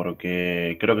imágenes,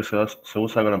 porque creo que se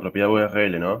usa con la propiedad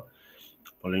URL, ¿no?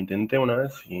 Pues lo intenté una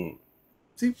vez y...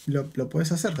 Sí, lo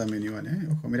podés hacer también igual, ¿eh?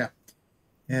 Ojo, mirá.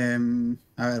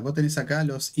 A ver, vos tenés acá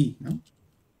los i, ¿no?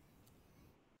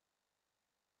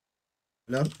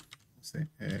 Color, no sé,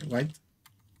 white.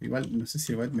 Igual, no sé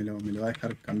si el white me lo va a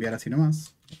dejar cambiar así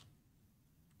nomás.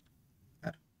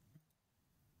 Claro.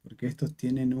 Porque estos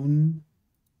tienen un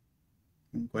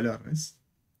color, ¿ves?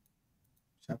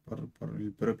 Ya por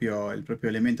el propio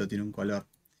elemento tiene un color.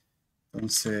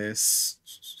 Entonces,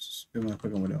 vemos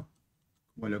después cómo lo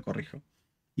corrijo.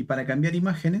 Y para cambiar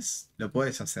imágenes, lo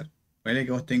puedes hacer. Ponele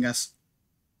que vos tengas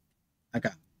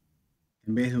acá,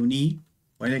 en vez de un i,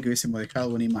 ponele que hubiésemos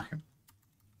dejado una imagen.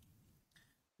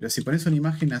 Pero si pones una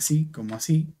imagen así, como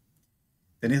así,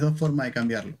 tenés dos formas de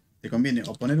cambiarlo. Te conviene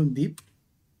o poner un div,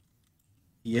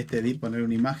 y este div poner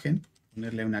una imagen,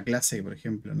 ponerle una clase, por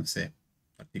ejemplo, no sé,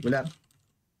 particular.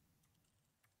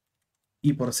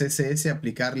 Y por CSS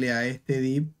aplicarle a este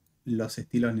div los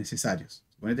estilos necesarios.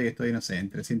 Suponete que estoy, no sé,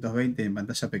 en 320 en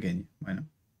pantalla pequeña. Bueno,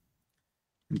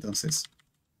 entonces,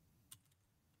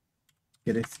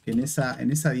 querés que en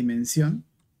esa dimensión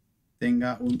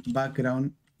tenga un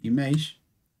background image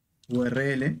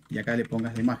URL y acá le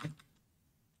pongas la imagen.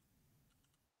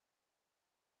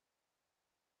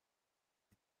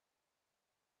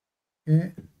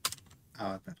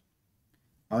 Avatar.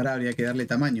 Ahora habría que darle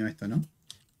tamaño a esto, ¿no?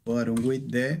 Puedo dar un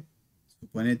width de,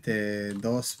 suponete,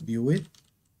 2 view width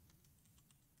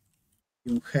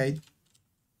y un height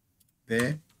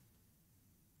de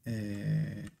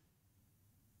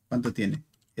 ¿cuánto tiene?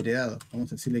 Heredado.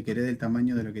 Vamos a decirle que herede el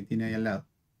tamaño de lo que tiene ahí al lado.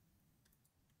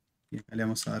 Y acá le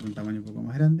vamos a dar un tamaño un poco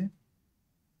más grande. Ahí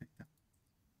está.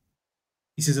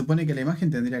 Y se supone que la imagen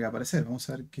tendría que aparecer. Vamos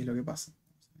a ver qué es lo que pasa.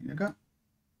 Vamos a venir acá.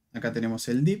 Acá tenemos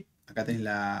el div. Acá tenés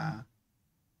la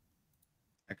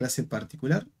clase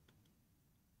particular.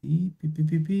 Y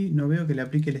no veo que le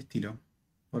aplique el estilo.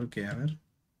 ¿Por qué? A ver.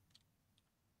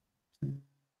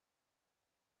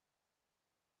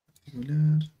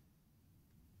 Particular.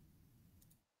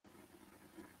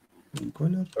 Un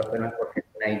color. Profe, no es porque es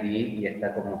un ID y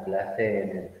está como clase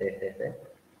en el CSS.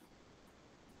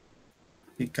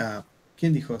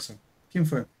 ¿Quién dijo eso? ¿Quién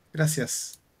fue?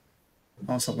 Gracias.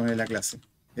 Vamos a poner la clase.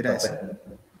 Era eso.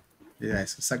 Era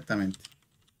eso, exactamente.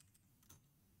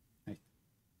 Ahí.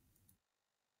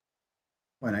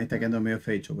 Bueno, ahí está quedando medio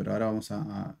fecho, pero ahora lo vamos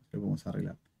a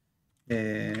arreglar.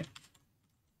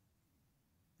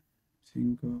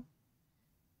 5.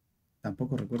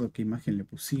 Tampoco recuerdo qué imagen le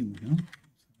pusimos, ¿no?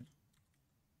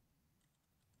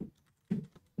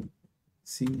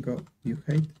 5 view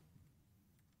height.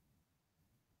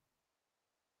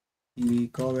 Y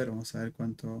cover, vamos a ver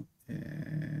cuánto.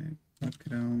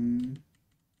 Background.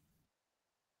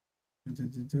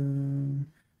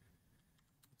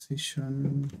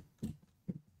 Position.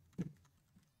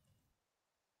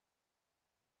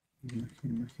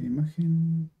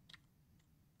 Imagen.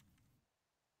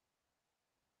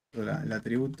 El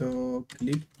atributo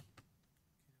clip.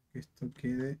 Que esto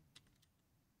quede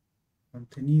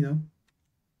contenido.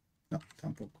 No,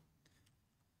 tampoco.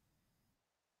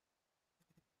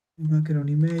 Background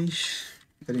image.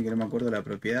 Esperen que no me acuerdo la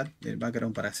propiedad del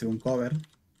background para hacer un cover.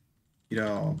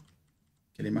 Quiero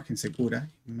que la imagen se cura.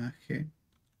 Imagen.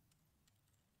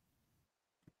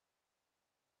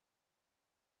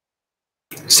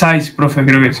 Size, profe,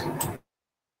 creo que es.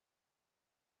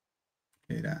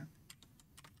 Era.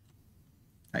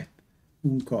 Ahí.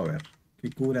 Un cover que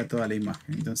cubra toda la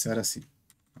imagen. Entonces ahora sí.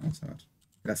 Vamos a ver.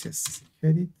 Gracias.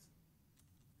 Edit.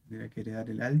 Tendría que dar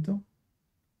el alto.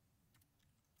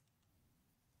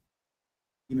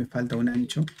 Y me falta un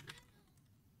ancho.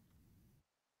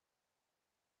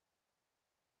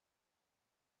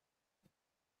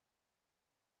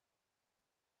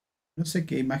 No sé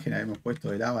qué imagen habíamos puesto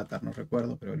del avatar, no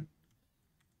recuerdo, pero bueno.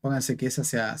 Pónganse que esa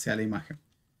sea la imagen.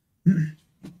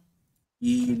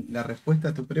 Y la respuesta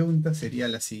a tu pregunta sería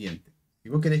la siguiente. Si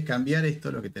vos querés cambiar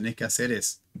esto, lo que tenés que hacer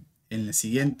es en la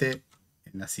siguiente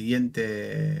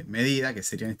medida, que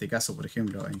sería en este caso, por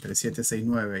ejemplo, entre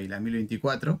 769 y la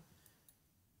 1024,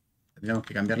 tendríamos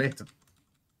que cambiarle esto.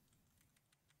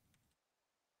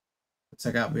 Entonces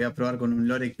acá voy a probar con un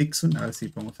Lorem Ipsum, a ver si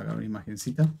podemos sacar una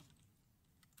imagencita.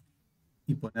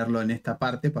 Y ponerlo en esta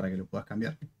parte para que lo puedas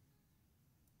cambiar.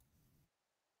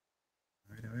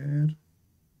 A ver, a ver.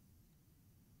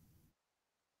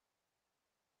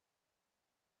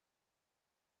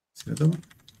 ¿Se lo toma?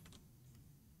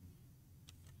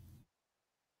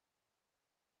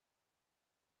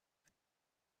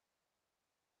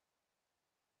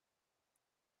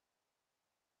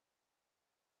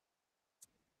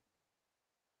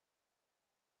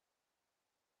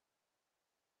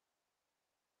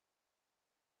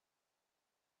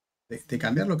 De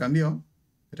cambiarlo cambió,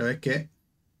 pero es que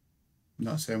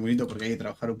no se ve muy bonito porque hay que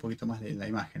trabajar un poquito más la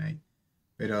imagen ahí.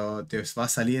 Pero te va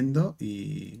saliendo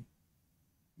y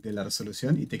de la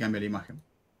resolución y te cambia la imagen.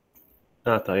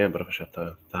 Ah, está bien, profe, ya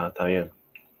está bien.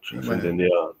 Sí, Ya se bueno,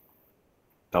 entendió.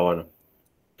 Está bueno.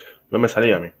 No me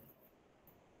salía a mí.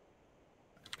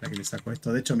 para que le saco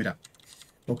esto. De hecho, mira,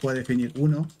 vos podés definir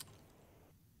uno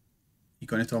y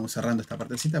con esto vamos cerrando esta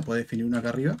partecita. Podés definir uno acá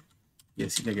arriba y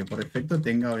decirle que por defecto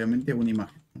tenga obviamente una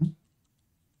imagen, ¿no?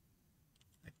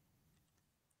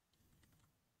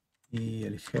 Y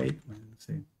el height, bueno, no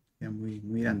sé, queda muy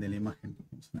grande la imagen.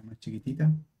 Vamos a una más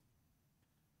chiquitita.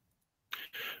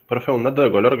 Profe, un dato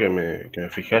de color que me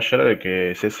fijé ayer de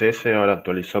que CSS ahora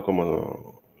actualizó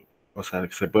como. O sea,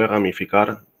 que se puede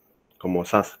ramificar como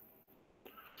SAS.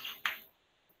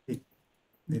 Sí.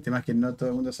 El tema es que no todo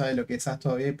el mundo sabe lo que es SAS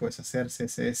todavía y puedes hacer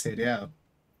CSS heredado.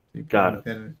 ¿Sí? Puedes Claro,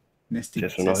 meter si nested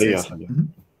hace unos días CSS. salió. Ujú.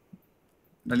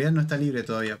 En realidad no está libre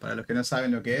todavía. Para los que no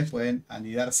saben lo que es, pueden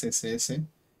anidar CSS,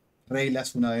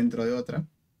 reglas una dentro de otra,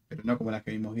 pero no como las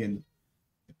que vimos viendo.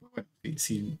 Después, bueno,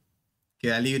 si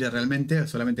queda libre realmente,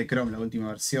 solamente Chrome, la última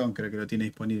versión, creo que lo tiene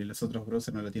disponible. Los otros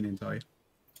browsers no lo tienen todavía.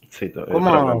 Sí,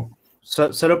 ¿Cómo?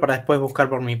 Solo para después buscar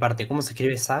por mi parte. ¿Cómo se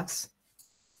escribe SAS?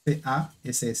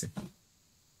 CASS.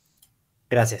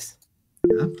 Gracias.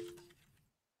 ¿Ah?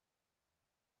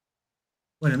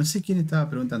 Bueno, no sé quién estaba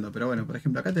preguntando, pero bueno, por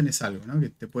ejemplo, acá tenés algo, ¿no? Que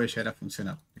te puede llegar a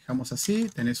funcionar. Dejamos así,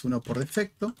 tenés uno por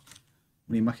defecto,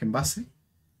 una imagen base,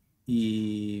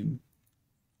 y...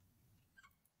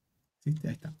 ¿sí?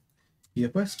 Ahí está. Y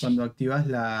después, cuando activas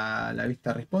la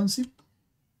vista responsive,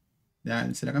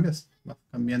 ya se la cambias. Vas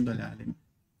cambiando la imagen.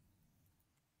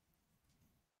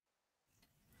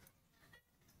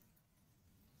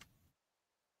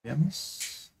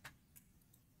 Veamos.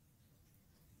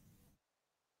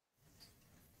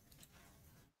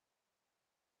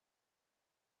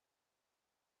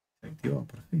 Se activó,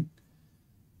 por fin.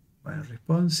 Bueno,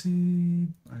 responsive.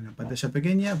 En la pantalla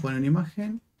pequeña, pone una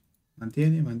imagen.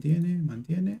 Mantiene, mantiene,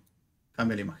 mantiene.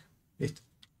 Cambia la imagen. Listo.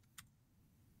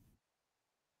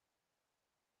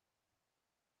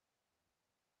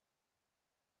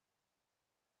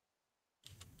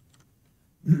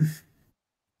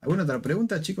 ¿Alguna otra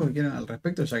pregunta, chicos, que quieran al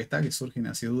respecto? Ya que está, que surgen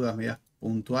así dudas medias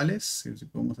puntuales. Si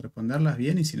podemos responderlas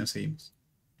bien y si no, seguimos.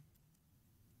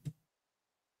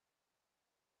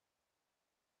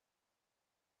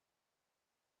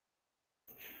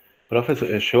 Profe,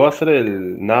 llegó a ser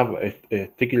el nav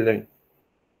Sticky Lane.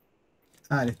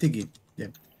 Ah, el sticky.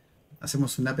 Bien.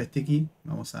 Hacemos un app sticky.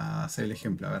 Vamos a hacer el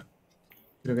ejemplo. A ver.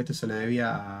 Creo que esto se le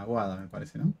debía a Wada, me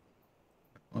parece, ¿no?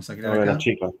 Vamos a crear No, era acá.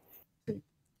 chica. Sí.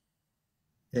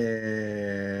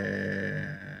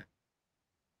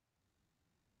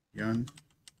 Guión.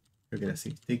 Creo que era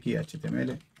así. Sticky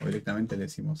HTML. O directamente le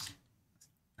decimos.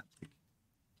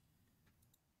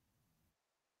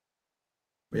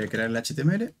 Voy a crear el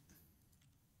HTML.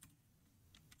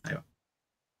 Ahí va.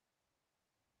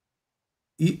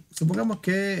 Y supongamos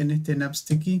que en este nav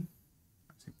sticky.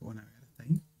 A ver si puedo navegar hasta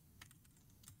ahí.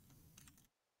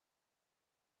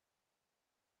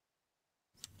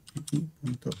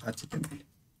 wiki.html.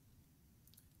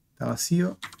 Está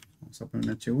vacío. Vamos a poner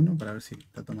un H1 para ver si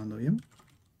está tomando bien.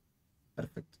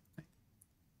 Perfecto.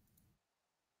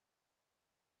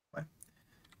 Bueno.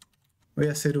 Voy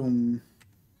a hacer un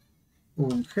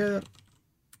header.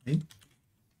 Ahí.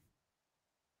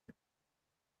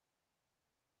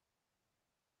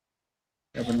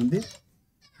 Voy a poner un div.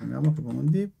 Pongamos que pongo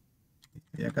un div.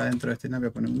 Y acá dentro de este nav voy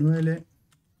a poner un UL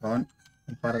con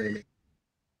un par de L.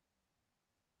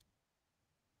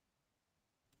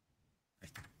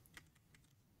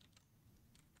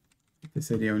 Este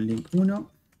sería un link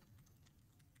 1,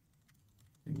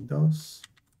 link 2,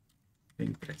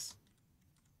 link 3.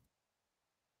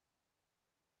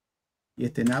 Y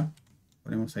este nav,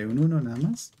 ponemos ahí un 1 nada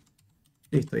más.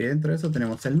 Listo, y dentro de eso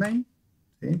tenemos el main,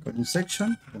 ¿sí? Con un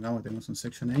section. Pongamos que tenemos un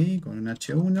section ahí, con un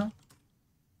H1.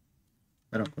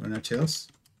 Perdón, con un H2.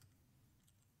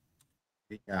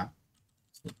 Y ya,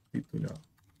 subtítulo.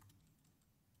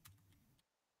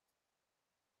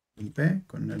 Un P,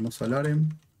 con un hermoso lorem.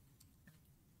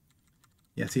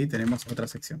 Y así tenemos otra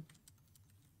sección.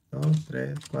 2,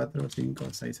 3, 4,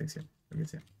 5, 6 secciones. Lo que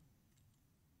sea.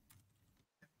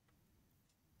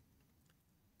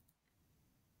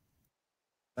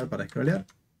 Para scrollear.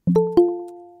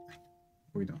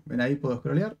 Un poquito. Ven ahí, puedo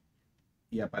scrollear.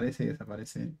 Y aparece y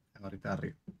desaparece la barrita de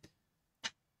arriba.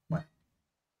 Bueno.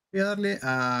 Voy a darle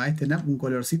a este nav un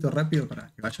colorcito rápido para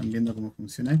que vayan viendo cómo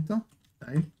funciona esto.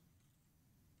 Está ahí.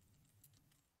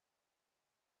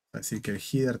 Así que el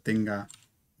header tenga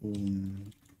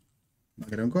un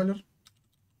background color.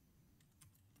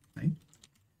 Ahí.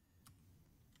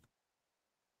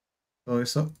 Todo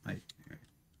eso ahí.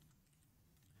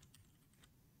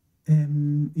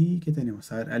 ¿Y qué tenemos?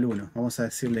 A ver, al 1. Vamos a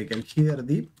decirle que el header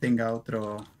div tenga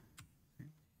otro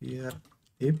header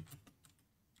div.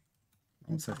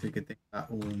 Vamos a decir que tenga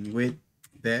un width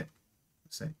de,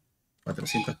 no sé,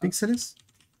 400 píxeles.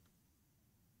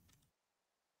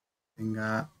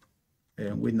 Tenga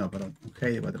un width, no, perdón, un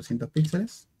height de 400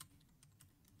 píxeles.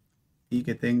 Y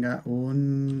que tenga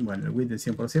un, bueno, el width del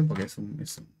 100% porque es un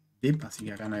div, así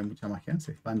que acá no hay mucha magia,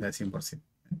 se expande al 100%.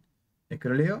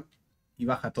 Escroleo y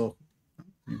baja todo, ¿no?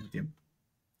 Al mismo tiempo.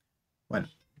 Bueno,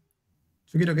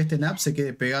 yo quiero que este nav se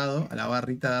quede pegado a la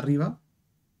barrita de arriba,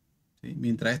 ¿sí?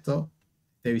 Mientras esto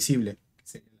esté visible, que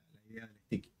sería la idea del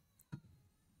sticky.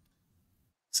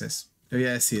 Entonces, le voy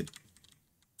a decir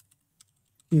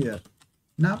header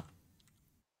nav,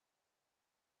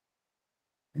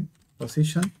 ¿sí?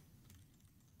 Position,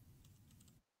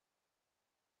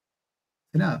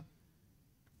 de nada.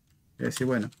 Voy a decir,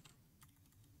 bueno,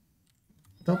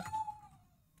 top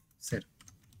 0.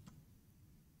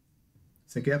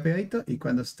 Se queda pegadito y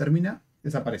cuando se termina,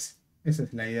 desaparece. Esa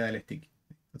es la idea del sticky.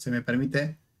 Entonces me permite,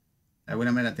 de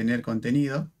alguna manera, tener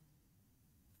contenido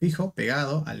fijo,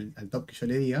 pegado al top que yo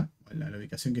le diga, a la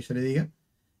ubicación que yo le diga,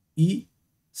 y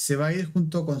se va a ir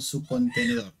junto con su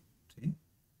contenedor, ¿sí?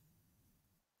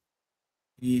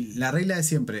 Y la regla de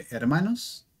siempre,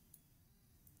 hermanos,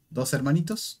 dos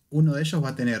hermanitos, uno de ellos va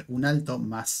a tener un alto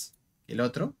más que el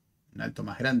otro, un alto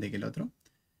más grande que el otro,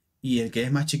 y el que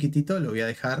es más chiquitito lo voy a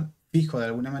dejar fijo de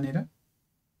alguna manera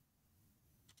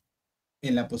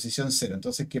en la posición 0.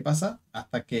 Entonces, ¿qué pasa?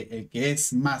 Hasta que el que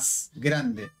es más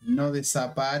grande no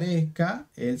desaparezca,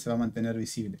 él se va a mantener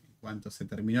visible. En cuanto se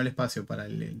terminó el espacio para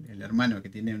el hermano que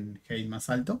tiene un height más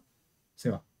alto, se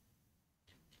va.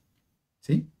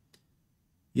 ¿Sí?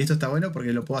 Y esto está bueno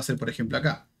porque lo puedo hacer, por ejemplo,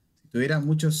 acá. Si tuviera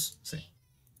muchos, no sé,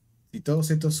 si todos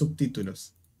estos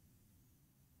subtítulos,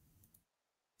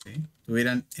 ¿sí?,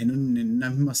 tuvieran en una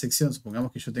misma sección,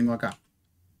 supongamos que yo tengo acá,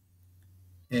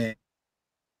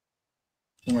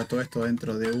 pongo todo esto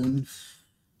dentro de un,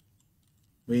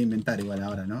 voy a inventar igual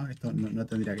ahora, ¿no? Esto no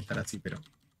tendría que estar así, pero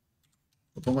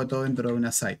lo pongo todo dentro de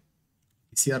una site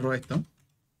y cierro esto.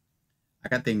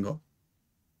 Acá tengo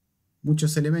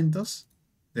muchos elementos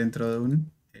dentro de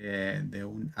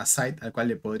un aside al cual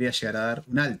le podría llegar a dar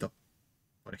un alto,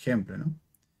 por ejemplo, ¿no?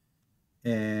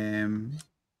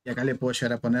 Y acá le puedo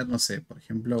llegar a poner, no sé, por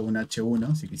ejemplo, un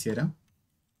H1 si quisiera.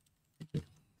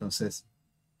 Entonces,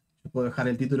 yo puedo dejar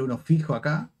el título 1 fijo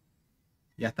acá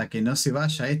y hasta que no se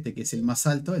vaya este, que es el más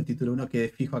alto, el título 1 quede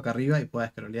fijo acá arriba y pueda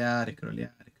scrollear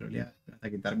hasta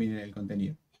que termine el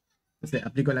contenido. Entonces,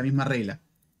 aplico la misma regla.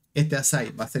 Este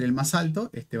aside va a ser el más alto,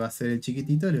 este va a ser el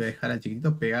chiquitito, y le voy a dejar al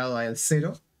chiquitito pegado al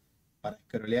 0 para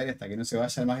scrollear y hasta que no se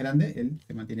vaya al más grande, él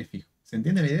se mantiene fijo. ¿Se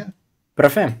entiende la idea?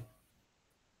 Profe,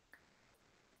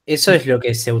 ¿eso es lo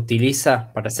que se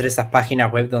utiliza para hacer esas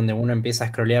páginas web donde uno empieza a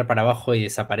scrollear para abajo y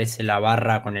desaparece la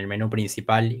barra con el menú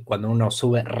principal y cuando uno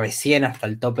sube recién hasta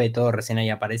el tope de todo, recién ahí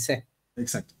aparece?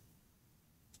 Exacto.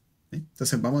 ¿Sí?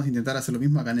 Entonces vamos a intentar hacer lo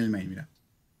mismo acá en el main, mira.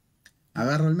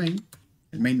 Agarro el main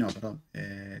no, perdón.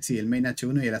 Sí, el main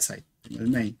H1 y el aside. Tengo el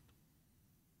main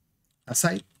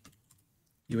aside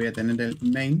y voy a tener el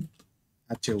main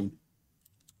H1.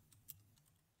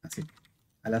 Así.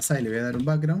 Al aside le voy a dar un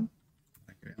background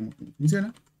para que veamos cómo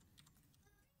funciona.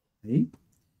 Ahí.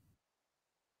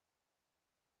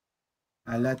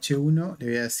 Al H1 le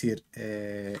voy a decir,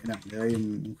 no, le doy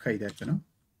un height a esto, ¿no?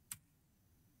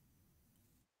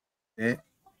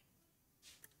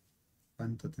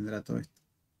 ¿Cuánto tendrá todo esto?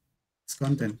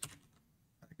 Content,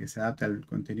 para que se adapte al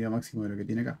contenido máximo de lo que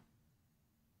tiene acá.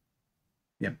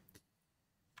 Bien.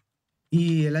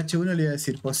 Y el H1 le voy a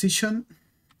decir position,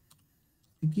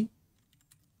 aquí,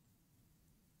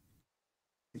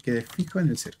 que quede fijo en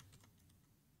el 0.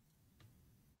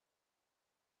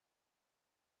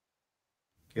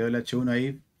 Quedó el H1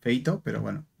 ahí feito, pero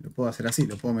bueno, lo puedo hacer así,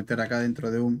 lo puedo meter acá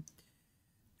dentro de un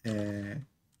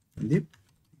div,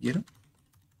 si quiero.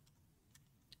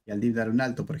 Y al div dar un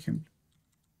alto, por ejemplo.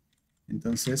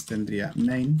 Entonces tendría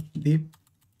main div.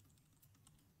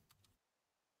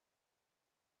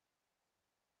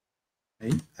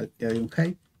 Ahí, le doy un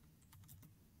height.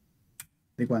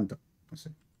 ¿De cuánto? No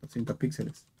sé, 200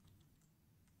 píxeles.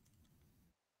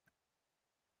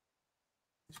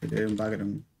 Yo le doy un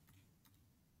background.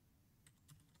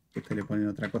 Este le ponen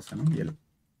otra cosa, ¿no?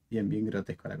 Bien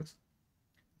grotesco la cosa.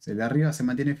 Entonces, el de arriba se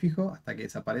mantiene fijo hasta que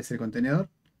desaparece el contenedor.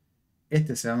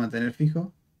 Este se va a mantener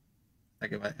fijo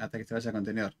hasta que se vaya al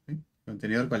contenedor. ¿Sí? ¿El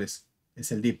contenedor cuál es?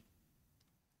 Es el div.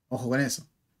 Ojo con eso.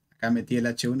 Acá metí el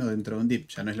H1 dentro de un div.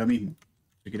 Ya no es lo mismo.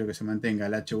 Si quiero que se mantenga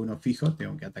el H1 fijo,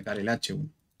 tengo que atacar el H1.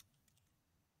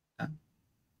 ¿Ah?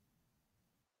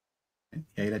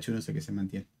 Y ahí el H1 es el que se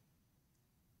mantiene.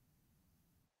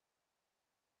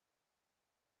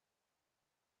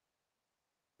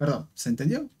 Perdón, ¿se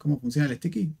entendió cómo funciona el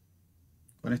sticky?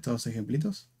 Con estos dos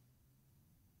ejemplitos.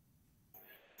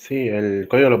 Sí, el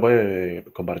código lo puede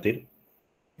compartir.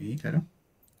 Sí, claro.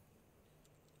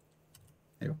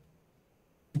 Ahí va.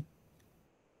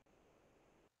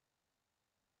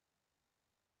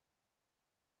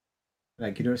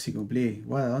 Ahora, quiero ver si cumplí.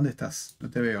 Guada, ¿dónde estás? No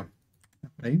te veo.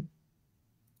 ¿Estás por ahí?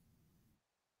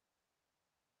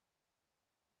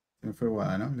 Se me fue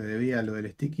Guada, ¿no? Le debía lo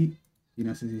del sticky y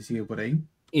no sé si sigue por ahí.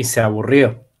 Y se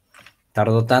aburrió.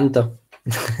 Tardó tanto.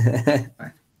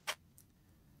 Bueno.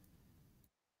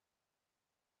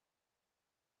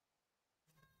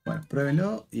 Bueno,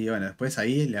 pruébenlo y bueno, después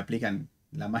ahí le aplican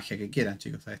la magia que quieran,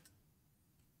 chicos, a esto.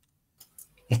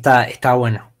 Está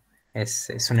bueno. Es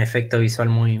un efecto visual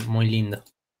muy, muy lindo.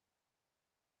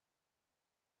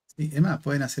 Sí, es más,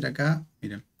 pueden hacer acá,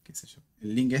 miren, qué sé yo.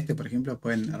 El link este, por ejemplo,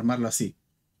 pueden armarlo así.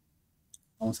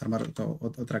 Vamos a armar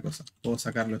otra cosa. Puedo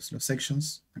sacar los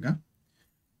sections acá.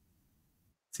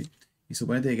 Sí. Y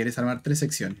suponete que querés armar 3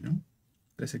 secciones, ¿no?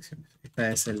 3 secciones.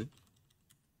 Esta es el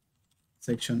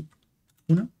section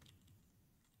 1.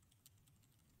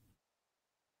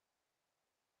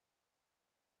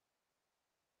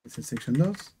 Es el section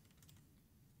 2.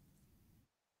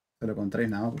 Solo con 3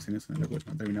 nada más, porque si no es una locura,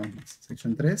 no terminamos más.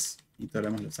 Section 3 y todo lo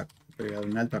demás lo saco. Le voy a dar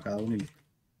un alto a cada uno y listo.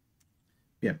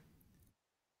 Bien.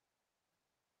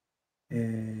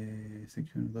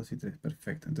 Section 2 y 3,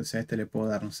 perfecto. Entonces a este le puedo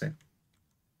dar, no sé.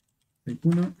 Sec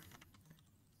 1.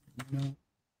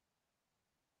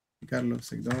 Carlos,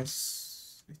 Sec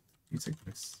 2. Listo. Y Sec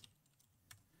 3.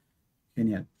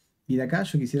 Genial. Y de acá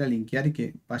yo quisiera linkear y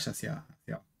que vaya hacia abajo.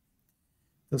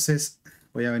 Entonces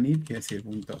voy a venir, quiere decir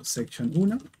punto section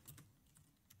 1.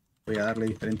 Voy a darle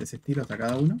diferentes estilos a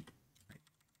cada uno.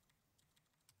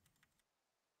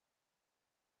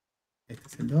 Este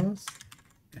es el 2.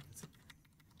 Este es el 3.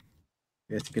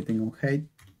 Voy a decir que tengo un height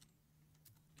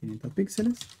 500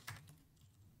 píxeles.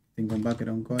 Tengo un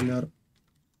background color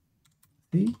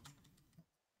así.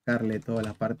 Darle toda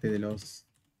la parte de los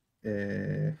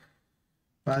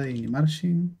padding y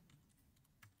margin.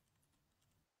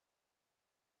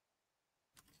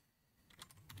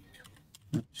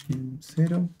 Margin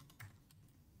 0.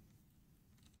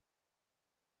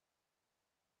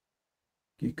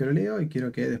 Y scrolleo y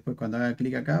quiero que después cuando haga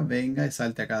clic acá venga y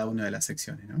salte a cada una de las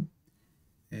secciones, ¿no?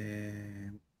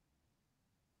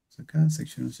 Acá,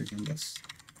 sección 1, sección 2.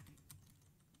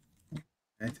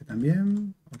 A este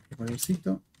también, otro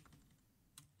colorcito.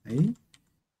 Ahí.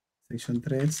 Section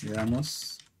 3 le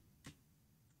damos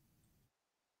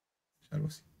algo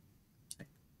así. Ahí.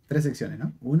 3 secciones,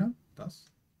 ¿no? 1,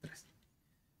 2, 3.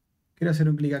 Quiero hacer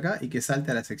un clic acá y que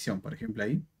salte a la sección, por ejemplo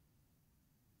ahí.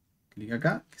 Clic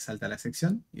acá, que salta a la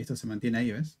sección y esto se mantiene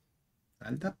ahí, ¿ves?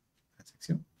 Salta a la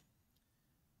sección.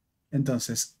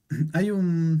 Entonces, hay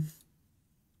un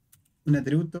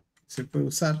atributo que se puede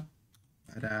usar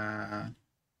para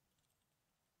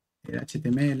el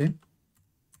HTML,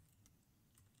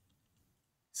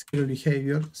 Scroll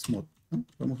Behavior Smooth, ¿no?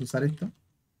 Podemos usar esto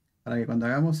para que cuando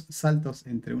hagamos saltos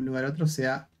entre un lugar a otro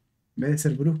sea, en vez de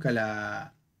ser brusca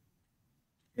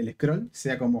el scroll,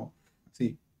 sea como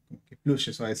así, como que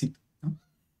fluye suavecito, ¿no?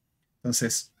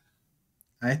 Entonces,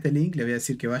 a este link le voy a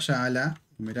decir que vaya a la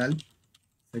numeral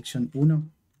section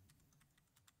 1.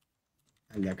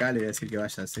 Al de acá le voy a decir que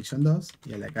vaya al section 2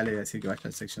 y al de acá le voy a decir que vaya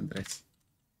al section 3.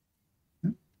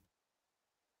 ¿No?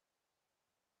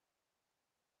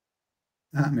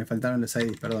 Ah, me faltaron los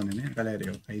IDs, perdonen, ¿eh? Acá le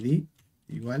agrego ID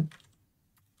igual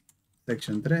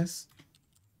section 3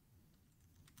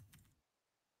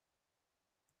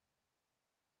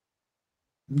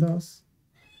 2.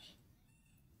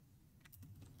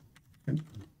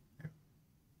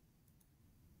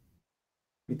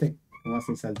 ¿Viste cómo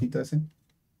hace el saltito ese?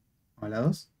 A la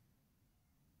 2.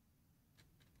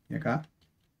 Y acá.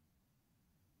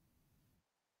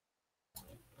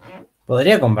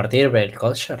 ¿Podría compartir el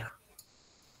culture?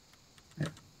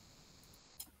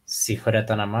 Si fuera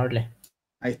tan amable.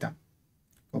 Ahí está.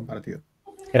 Compartido.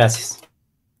 Gracias.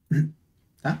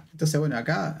 ¿Ah? Entonces, bueno,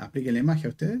 acá apliquen la magia a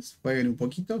ustedes. Jueguen un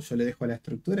poquito. Yo le dejo la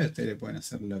estructura. Ustedes le pueden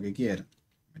hacer lo que quieran.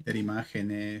 Meter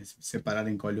imágenes, separar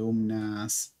en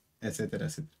columnas, etcétera,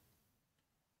 etcétera.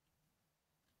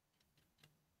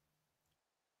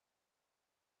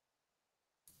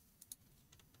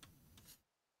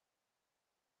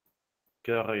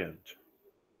 Quedó re bien.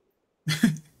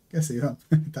 ¿Qué hace, Iván?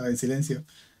 Estaba en silencio.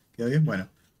 ¿Quedó bien? Bueno.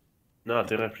 No,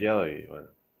 estoy resfriado y bueno,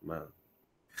 más.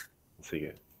 Así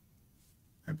que.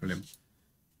 No hay problema.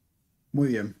 Muy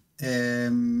bien.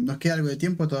 Nos queda algo de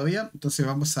tiempo todavía, entonces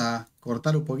vamos a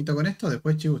cortar un poquito con esto.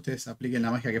 Después, chicos, ustedes apliquen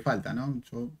la magia que falta, ¿no?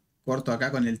 Yo corto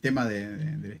acá con el tema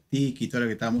del stick y todo lo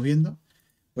que estábamos viendo.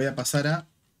 Voy a pasar a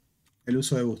el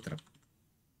uso de Bootstrap.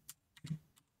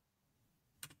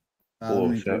 A dar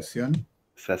una introducción.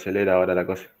 Se acelera ahora la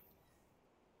cosa.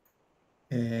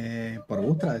 ¿Por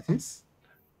Bootstrap decís?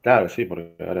 Claro, sí,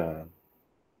 porque ahora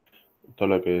todo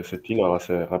lo que se estila va a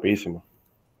ser rapidísimo.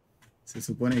 Se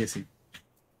supone que sí.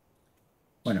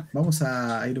 Bueno, vamos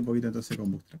a ir un poquito entonces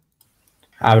con Bootstrap.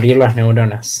 Abrir las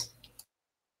neuronas.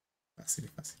 Fácil,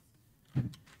 fácil.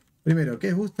 Primero, ¿qué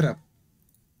es Bootstrap?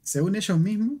 Según ellos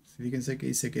mismos, fíjense que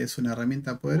dice que es una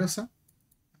herramienta poderosa.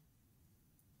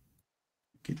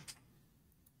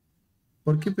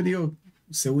 ¿Por qué digo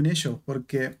según ellos?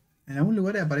 Porque en algún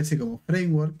lugar aparece como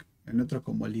framework, en otros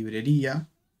como librería.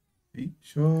 ¿Sí?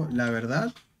 Yo, la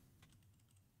verdad,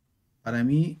 para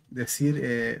mí decir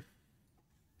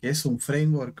que es un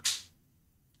framework,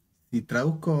 si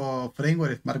traduzco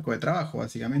framework es marco de trabajo,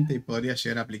 básicamente, y podría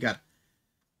llegar a aplicar.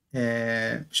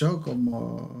 Yo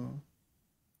como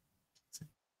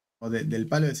del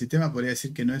palo del sistema podría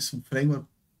decir que no es un framework,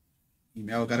 y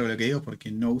me hago cargo de lo que digo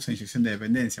porque no usa inyección de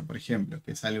dependencia, por ejemplo,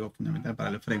 que es algo fundamental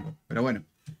para los frameworks. Pero bueno,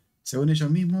 según ellos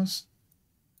mismos,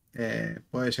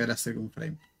 puede llegar a ser un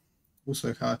framework. Uso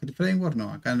de JavaScript Framework,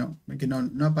 no, acá no, que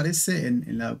no aparece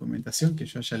en la documentación que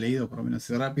yo haya leído, por lo menos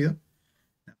así rápido,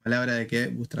 la palabra de que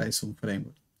Bootstrap es un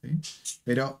framework, ¿sí?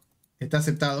 Pero está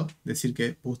aceptado decir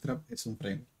que Bootstrap es un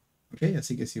framework, ¿ok?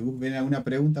 Así que si ven alguna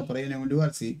pregunta por ahí en algún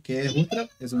lugar, ¿sí? ¿Qué es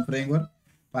Bootstrap? Es un framework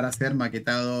para hacer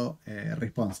maquetado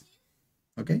responsive,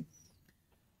 ¿ok?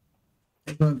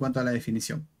 Esto en cuanto a la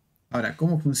definición. Ahora,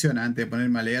 ¿cómo funciona? Antes de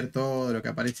ponerme a leer todo lo que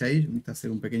aparece ahí, voy a hacer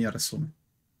un pequeño resumen.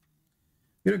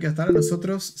 Creo que hasta ahora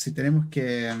nosotros, si tenemos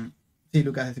que... Sí,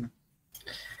 Lucas, decime.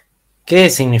 ¿Qué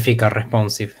significa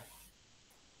responsive?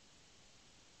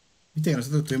 Viste que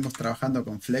nosotros estuvimos trabajando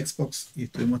con Flexbox y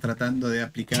estuvimos tratando de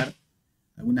aplicar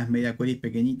algunas media queries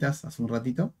pequeñitas hace un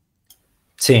ratito.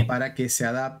 Sí. Para que se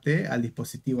adapte al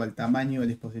dispositivo, al tamaño del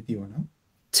dispositivo, ¿no?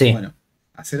 Sí. Bueno,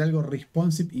 hacer algo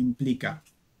responsive implica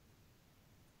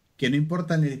que no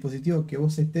importa en el dispositivo que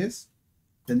vos estés,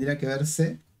 tendría que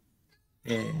verse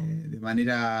de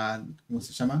manera, ¿cómo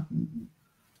se llama?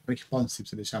 Responsive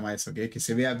se le llama eso, que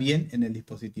se vea bien en el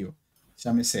dispositivo.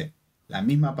 Llámese, la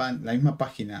misma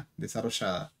página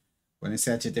desarrollada con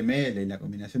ese HTML y la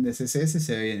combinación de CSS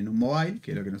se ve bien en un mobile,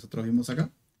 que es lo que nosotros vimos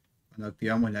acá, cuando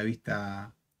activamos la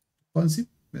vista responsive,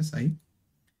 ¿ves ahí?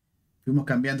 Fuimos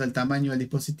cambiando el tamaño del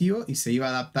dispositivo y se iba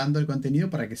adaptando el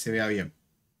contenido para que se vea bien.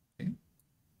 ¿Sí?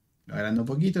 Lo agrando un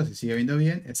poquito, se sigue viendo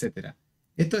bien, etc.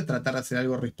 Esto es tratar de hacer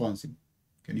algo responsive.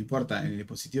 Que no importa en el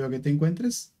dispositivo que te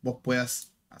encuentres, vos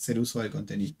puedas hacer uso del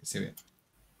contenido que se vea.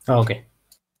 Ok.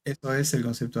 Esto es el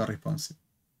concepto de responsive.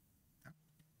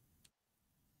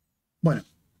 Bueno,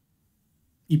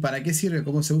 ¿y para qué sirve?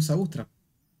 ¿Cómo se usa Bootstrap?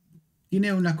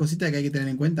 Tiene unas cositas que hay que tener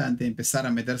en cuenta antes de empezar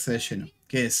a meterse de lleno.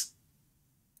 Que es,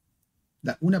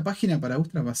 Una página para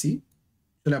Bootstrap así,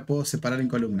 yo la puedo separar en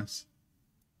columnas.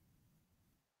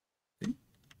 ¿Sí?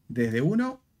 Desde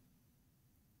 1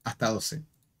 hasta 12. O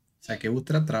sea que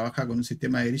Bootstrap trabaja con un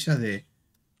sistema de grillas de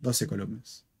 12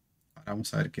 columnas. Ahora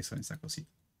vamos a ver qué son esas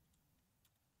cositas.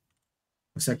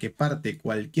 O sea que parte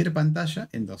cualquier pantalla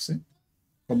en 12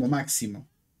 como máximo.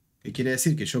 ¿Qué quiere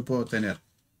decir? Que yo puedo tener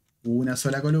una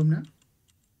sola columna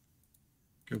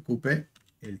que ocupe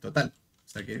el total. O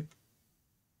sea que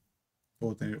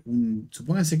puedo tener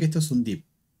supónganse que esto es un div.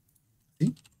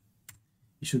 ¿Sí?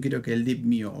 Y yo quiero que el div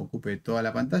mío ocupe toda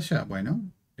la pantalla. Bueno,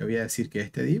 le voy a decir que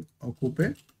este div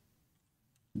ocupe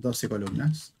 12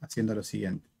 columnas, haciendo lo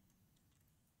siguiente.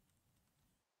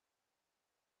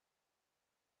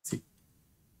 Sí.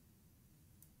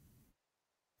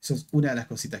 Eso es una de las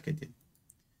cositas que tiene.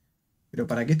 Pero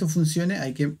para que esto funcione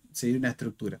hay que seguir una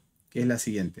estructura, que es la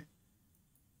siguiente.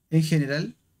 En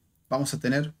general, vamos a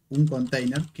tener un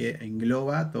container que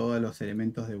engloba todos los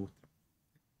elementos de Bootstrap.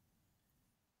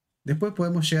 Después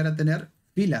podemos llegar a tener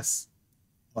filas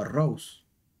o rows.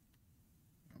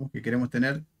 Vamos que queremos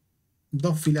tener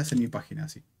 2 filas en mi página,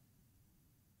 así.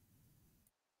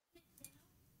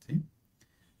 ¿Sí?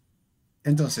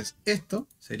 Entonces, esto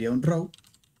sería un row, o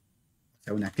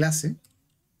sea, una clase.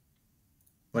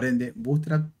 Por ende,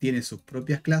 Bootstrap tiene sus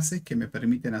propias clases que me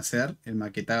permiten hacer el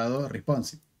maquetado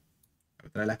responsive.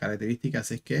 Otra de las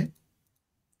características es que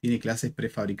tiene clases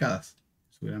prefabricadas,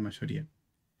 su gran mayoría.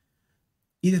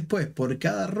 Y después, por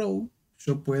cada row,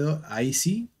 yo puedo ahí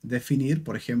sí definir,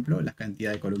 por ejemplo, la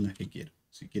cantidad de columnas que quiero.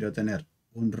 Si quiero tener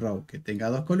un row que tenga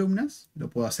 2 columnas, lo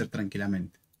puedo hacer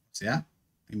tranquilamente. O sea,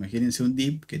 imagínense un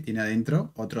div que tiene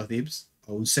adentro otros divs,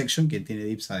 o un section que tiene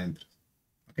divs adentro.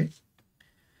 ¿Ok?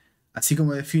 Así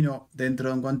como defino dentro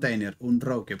de un container un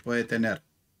row que puede tener,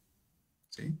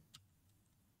 ¿sí?,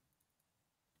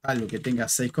 algo que tenga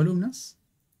 6 columnas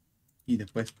y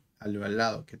después algo al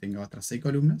lado que tenga otras 6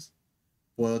 columnas,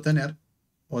 puedo tener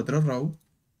otro row,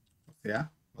 o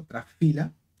sea, otra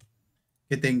fila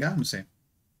que tenga, no sé,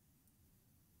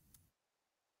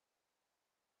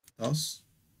 2,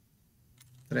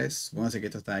 3, supóngase que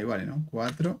esto está igual, ¿no?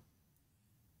 4,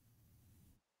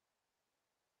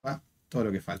 todo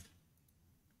lo que falta.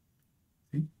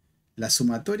 ¿Sí? La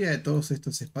sumatoria de todos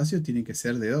estos espacios tiene que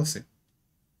ser de 12.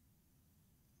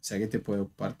 O sea que este puede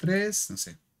ocupar 3, no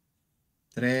sé.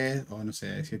 3, o no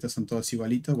sé, si estos son todos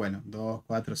igualitos, bueno, 2,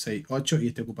 4, 6, 8 y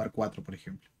este ocupar 4, por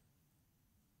ejemplo.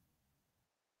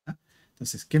 ¿Ah?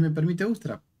 Entonces, ¿qué me permite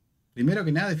Bootstrap? Primero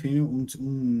que nada, definir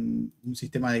un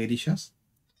sistema de grillas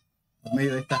por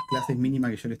medio de estas clases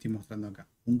mínimas que yo le estoy mostrando acá.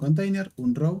 Un container,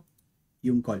 un row y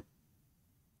un call.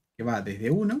 Que va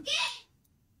desde 1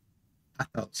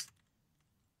 hasta 2.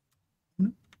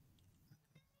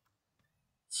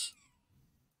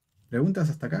 ¿Preguntas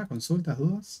hasta acá? ¿Consultas?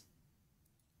 ¿Dudas?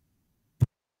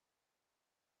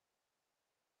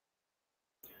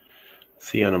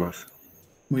 Siga nomás.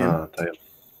 Muy bien. Está bien.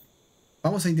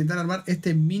 Vamos a intentar armar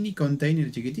este mini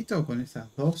container chiquitito con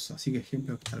esas dos, así que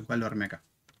ejemplo tal cual lo armé acá.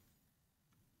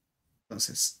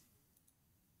 Entonces,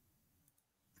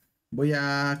 voy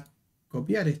a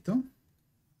copiar esto.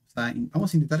 O sea,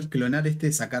 vamos a intentar clonar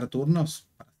este sacar turnos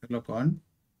para hacerlo con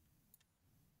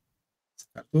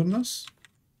sacar turnos.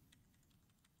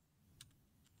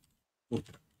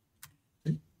 Bootstrap.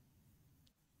 ¿Sí?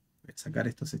 Voy a sacar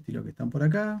estos estilos que están por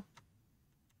acá.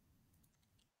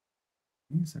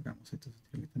 Y sacamos estos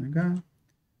estilos que están acá.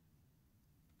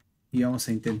 Y vamos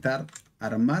a intentar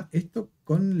armar esto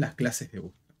con las clases de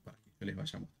Bootstrap para que yo les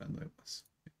vaya mostrando de paso.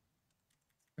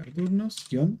 Sacar turnos,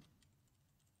 guión.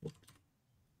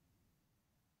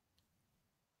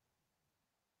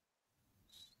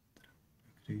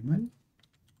 Escribí mal.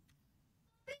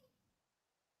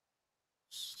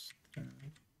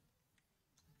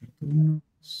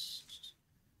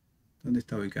 ¿Dónde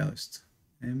está ubicado esto?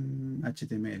 En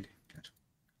HTML, claro.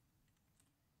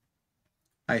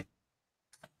 Ahí.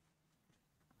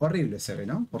 Horrible se ve,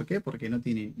 ¿no? ¿Por qué? Porque no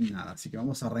tiene nada. Así que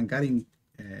vamos a arrancar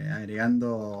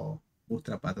agregando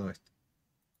Bootstrap a todo esto.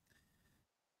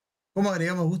 ¿Cómo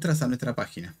agregamos Bootstrap a nuestra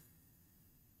página?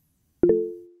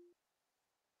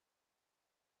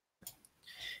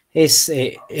 ¿Es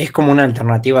como una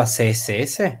alternativa a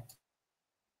CSS?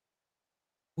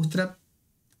 Bootstrap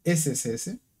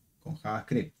SSS con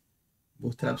JavaScript.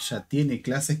 Bootstrap ya tiene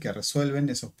clases que resuelven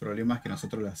esos problemas que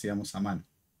nosotros lo hacíamos a mano.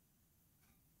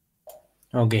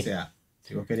 Ok. O sea,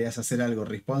 si vos querías hacer algo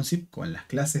responsive con las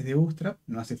clases de Bootstrap,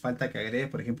 no hace falta que agregues,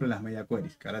 por ejemplo, las media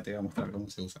queries, que ahora te voy a mostrar cómo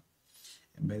se usa.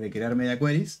 En vez de crear media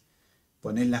queries,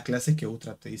 ponés las clases que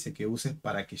Bootstrap te dice que uses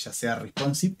para que ya sea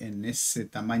responsive en ese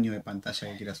tamaño de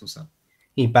pantalla que quieras usar.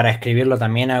 Y para escribirlo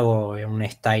también hago un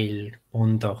style.css.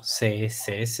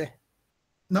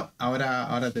 No,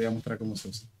 ahora te voy a mostrar cómo se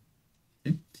usa.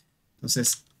 ¿Sí?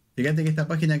 Entonces, fíjate que esta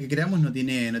página que creamos no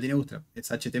tiene Bootstrap.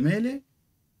 Es HTML.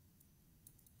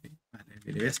 ¿Sí? Vale,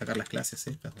 le voy a sacar las clases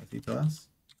estas, así todas.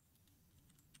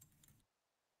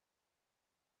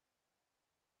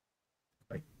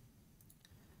 Ahí.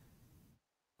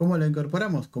 ¿Cómo lo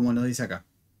incorporamos? Como nos dice acá.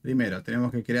 Primero,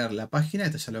 tenemos que crear la página.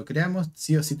 Esto ya lo creamos.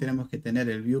 Sí o sí tenemos que tener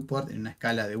el viewport en una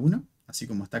escala de 1. Así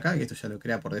como está acá. Y esto ya lo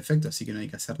crea por defecto, así que no hay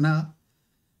que hacer nada.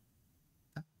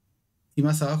 Y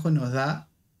más abajo nos da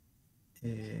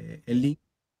el link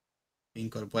a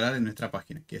incorporar en nuestra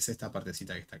página, que es esta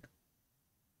partecita que está acá.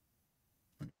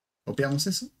 Bueno, copiamos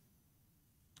eso.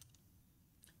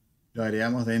 Lo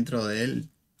agregamos dentro del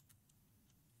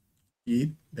head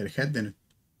de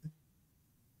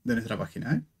nuestra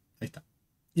página. Ahí está.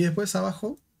 Y después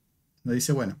abajo nos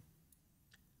dice, bueno,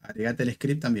 agregate el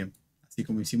script también. Así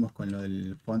como hicimos con lo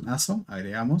del font awesome,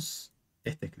 agregamos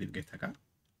este script que está acá.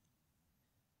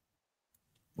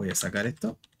 Voy a sacar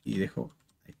esto y dejo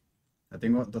ahí. Ya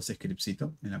tengo 2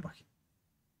 scriptsitos en la página.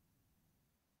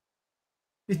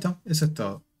 Listo, eso es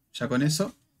todo. Ya con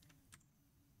eso,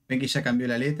 ven que ya cambió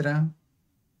la letra.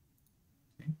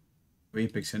 ¿Sí? Voy a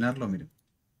inspeccionarlo, miren.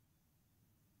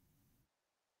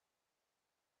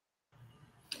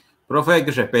 Profe, hay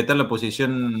que respetar la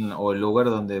posición o el lugar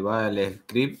donde va el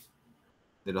script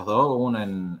de los dos, uno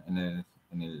en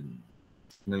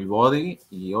el body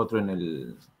y otro en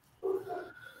el...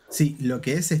 Sí, lo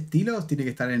que es estilo tiene que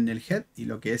estar en el head y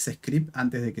lo que es script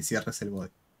antes de que cierres el body.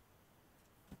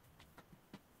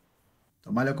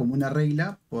 Tomalo como una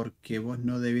regla porque vos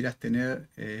no deberás tener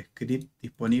script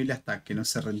disponible hasta que no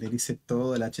se renderice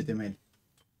todo el HTML.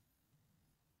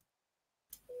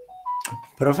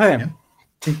 Profe, ¿Bien?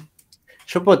 Sí.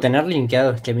 ¿yo puedo tener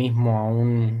linkeado este mismo a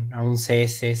un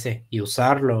CSS y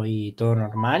usarlo y todo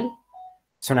normal?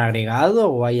 ¿Es un agregado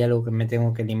o hay algo que me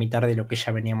tengo que limitar de lo que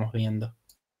ya veníamos viendo?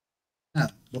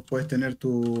 Nada, vos podés tener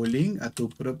tu link a tu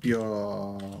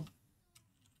propio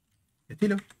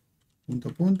estilo.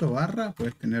 Punto, barra,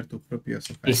 puedes tener tus propios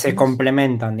Y se estilos.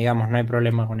 complementan, digamos, no hay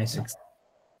problema con eso.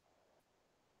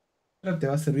 Bootstrap te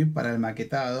va a servir para el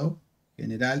maquetado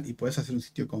general y puedes hacer un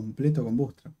sitio completo con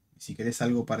Bootstrap. Y si querés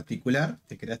algo particular,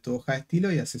 te creas tu hoja de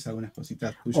estilo y haces algunas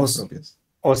cositas tuyas propias.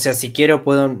 O sea, si quiero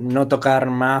puedo no tocar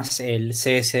más el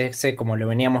CSS como lo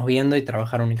veníamos viendo y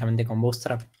trabajar únicamente con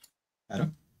Bootstrap.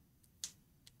 Claro.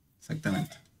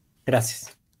 Exactamente.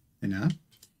 Gracias. De nada.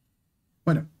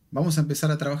 Bueno, vamos a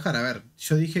empezar a trabajar. A ver,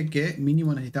 yo dije que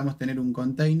mínimo necesitamos tener un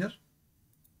container,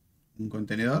 un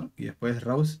contenedor, y después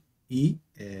rows y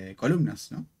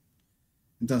columnas, ¿no?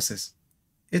 Entonces,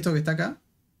 esto que está acá,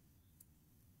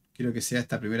 quiero que sea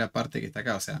esta primera parte que está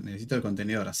acá. O sea, necesito el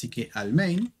contenedor. Así que al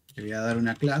main le voy a dar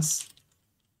una clase.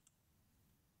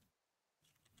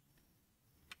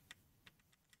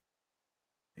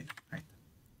 Ahí está.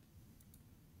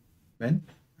 ¿Ven?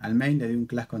 Al main le doy un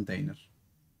class container.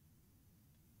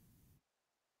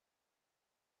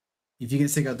 Y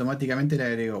fíjense que automáticamente le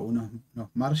agrego unos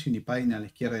margin y padding a la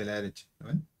izquierda y a la derecha. ¿Lo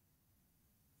ven?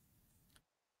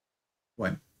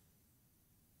 Bueno.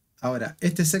 Ahora,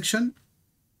 este section,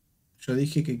 yo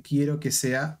dije que quiero que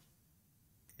sea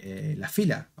la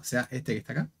fila. O sea, este que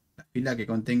está acá. La fila que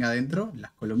contenga dentro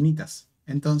las columnitas.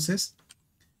 Entonces,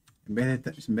 en vez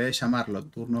de llamarlo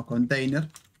turno container,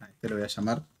 a este lo voy a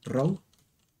llamar row.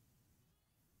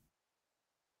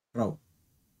 Row.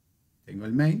 Tengo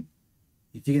el main.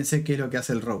 Y fíjense qué es lo que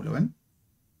hace el row, ¿lo ven?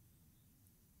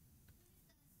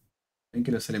 Ven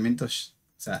que los elementos,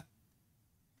 o sea,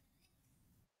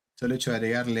 solo hecho de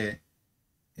agregarle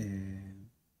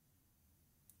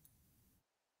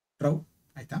row,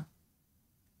 ahí está.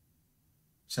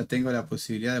 Ya tengo la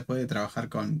posibilidad después de trabajar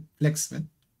con flex, ¿ven?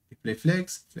 Display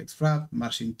flex, flex wrap,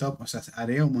 margin top, o sea,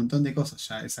 agrega un montón de cosas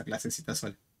ya esa clasecita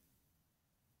sola.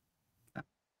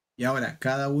 Y ahora,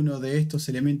 cada uno de estos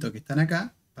elementos que están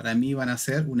acá, para mí van a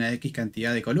ser una X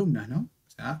cantidad de columnas, ¿no? O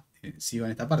sea, sigo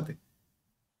en esta parte.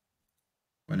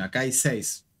 Bueno, acá hay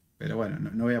 6, pero bueno,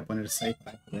 no voy a poner 6,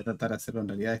 voy a tratar de hacerlo en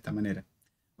realidad de esta manera.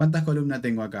 ¿Cuántas columnas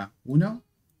tengo acá? 1,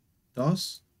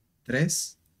 2,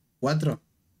 3, 4.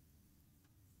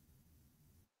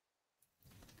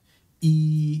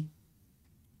 Y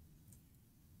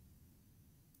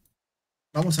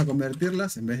vamos a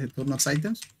convertirlas, en vez de turnos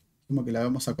items, como que la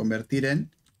vamos a convertir en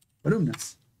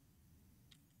columnas.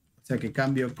 O sea que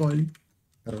cambio call,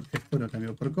 perdón, esto lo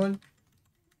cambio por call.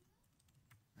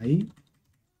 Ahí.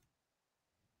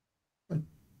 Bueno,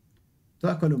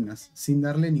 todas columnas, sin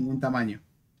darle ningún tamaño.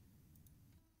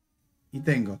 Y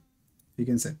tengo,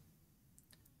 fíjense,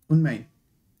 un main,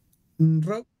 un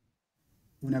row,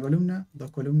 una columna,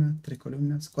 2 columnas, 3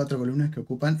 columnas, 4 columnas que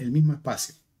ocupan el mismo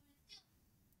espacio.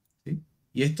 ¿Sí?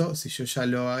 Y esto, si yo ya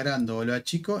lo agrando o lo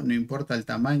achico, no importa el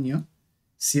tamaño,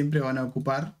 siempre van a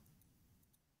ocupar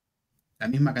la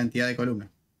misma cantidad de columnas.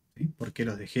 ¿Sí? Porque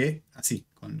los dejé así,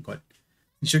 con col.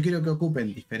 Si yo quiero que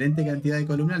ocupen diferente cantidad de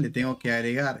columnas, le tengo que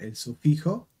agregar el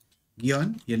sufijo,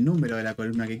 guión y el número de la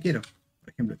columna que quiero. Por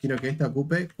ejemplo, quiero que esta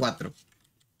ocupe 4.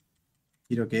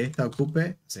 Quiero que esta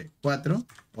ocupe 4,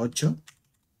 8.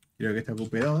 Quiero que esta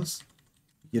ocupe 2.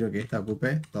 Quiero que esta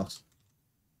ocupe 2.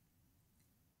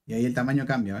 Y ahí el tamaño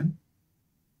cambia, ¿ven?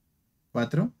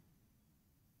 4,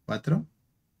 4,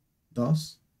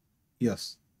 2 y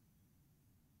 2.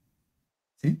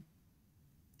 ¿Sí?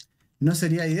 No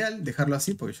sería ideal dejarlo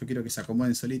así porque yo quiero que se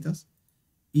acomoden solitos.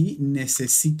 Y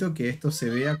necesito que esto se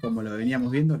vea como lo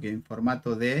veníamos viendo, que en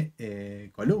formato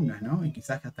de columnas, ¿no? Y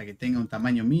quizás hasta que tenga un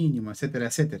tamaño mínimo, etcétera,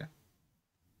 etcétera.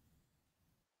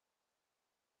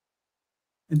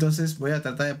 Entonces voy a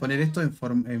tratar de poner esto en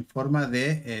forma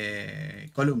de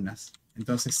columnas.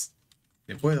 Entonces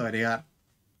le puedo agregar.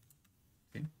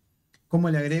 ¿Sí? ¿Cómo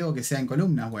le agrego que sea en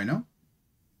columnas? Bueno,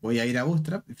 voy a ir a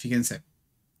Bootstrap y fíjense.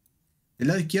 Del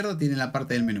lado izquierdo tiene la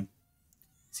parte del menú.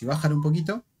 Si bajan un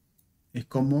poquito, es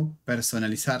como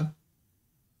personalizar.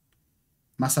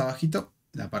 Más abajito,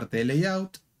 la parte de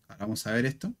layout. Ahora vamos a ver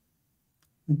esto.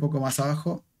 Un poco más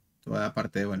abajo, toda la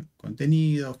parte de, bueno,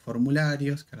 contenido,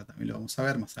 formularios, que ahora también lo vamos a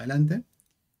ver más adelante.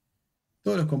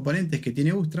 Todos los componentes que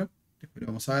tiene Bootstrap, después lo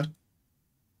vamos a ver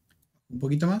un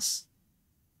poquito más.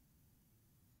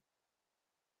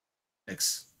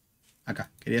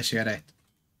 Acá, quería llegar a esto.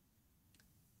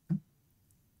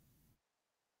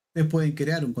 Ustedes pueden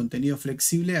crear un contenido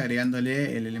flexible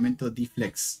agregándole el elemento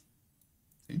deflex.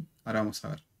 ¿Sí? Ahora vamos a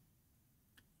ver.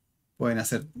 Pueden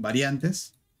hacer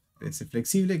variantes de ese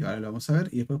flexible, que ahora lo vamos a ver,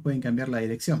 y después pueden cambiar la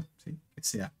dirección. ¿Sí? Que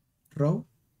sea row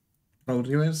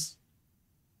reverse.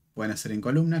 Pueden hacer en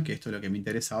columna, que esto es lo que me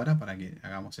interesa ahora para que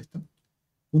hagamos esto.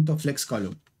 Punto flex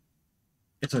column.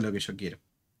 Esto es lo que yo quiero.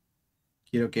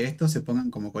 Quiero que estos se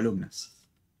pongan como columnas.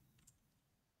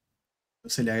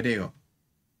 Entonces le agrego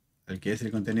al que es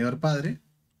el contenedor padre.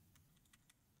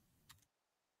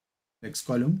 Flex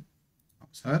column.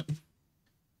 Vamos a ver.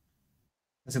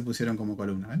 Ya se pusieron como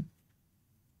columna, ¿ven?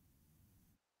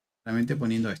 Solamente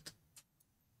poniendo esto.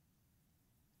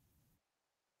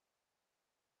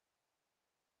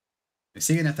 ¿Me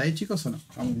siguen hasta ahí, chicos, o no?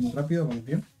 Vamos muy rápido, vamos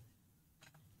bien.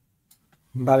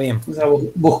 Va bien. O sea,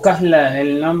 buscas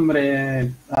el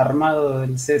nombre armado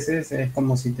del CSS, es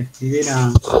como si te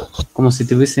escribiera, como si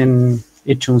te hubiesen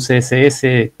hecho un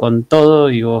CSS con todo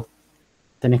y vos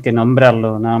tenés que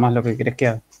nombrarlo, nada más lo que querés que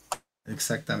haga.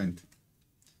 Exactamente.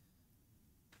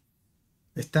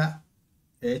 Está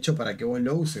hecho para que vos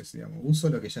lo uses, digamos. Uso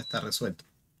lo que ya está resuelto.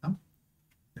 ¿No?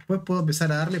 Después puedo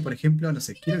empezar a darle, por ejemplo, no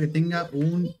sé, quiero que tenga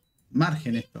un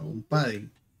margen esto, un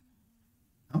padding.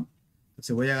 ¿No?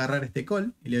 Entonces voy a agarrar este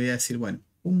call y le voy a decir, bueno,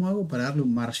 ¿cómo hago para darle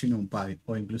un margin o un padding?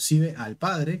 O inclusive al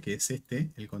padre, que es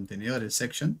este, el contenedor, el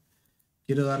section,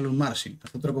 quiero darle un margin.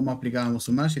 Nosotros, ¿cómo aplicábamos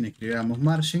un margin? Escribíamos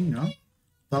margin, ¿no?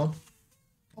 Top,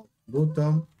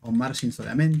 bottom o margin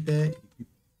solamente. Y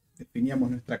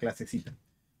definíamos nuestra clasecita.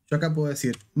 Yo acá puedo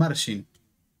decir margin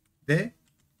de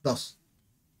 2.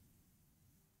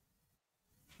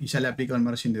 Y ya le aplico el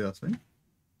margin de 2. ¿Ven?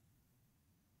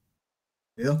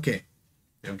 ¿De 2 qué?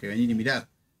 Tengo que venir y mirar.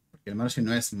 Porque el margin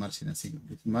no es un margin así.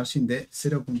 Es un margin de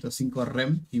 0.5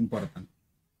 rem important.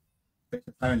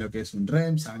 Ustedes saben lo que es un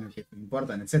rem, saben lo que es un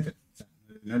important, etc. O sea,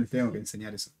 no les tengo que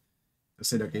enseñar eso.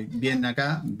 Entonces lo que vienen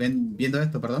acá, viendo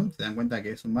esto, perdón, se dan cuenta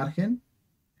que es un margen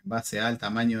en base al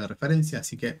tamaño de referencia.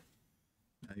 Así que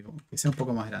digo, que sea un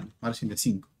poco más grande. Margin de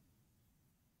 5.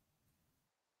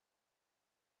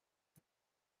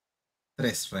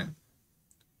 3 rem.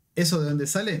 ¿Eso de dónde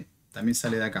sale? También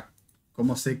sale de acá.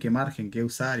 ¿Cómo sé qué margen, qué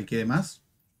usar y qué demás?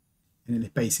 En el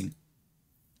spacing.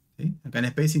 ¿Sí? Acá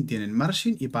en spacing tienen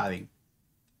margin y padding.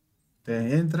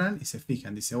 Ustedes entran y se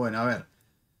fijan. Dice, bueno, a ver.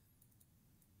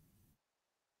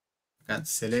 Acá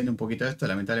se leen un poquito esto.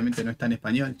 Lamentablemente no está en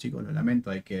español, chicos. Lo lamento.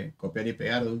 Hay que copiar y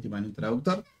pegar de última en un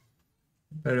traductor.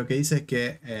 Pero lo que dice es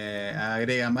que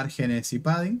agrega márgenes y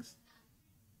paddings.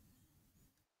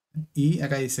 Y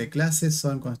acá dice clases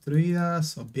son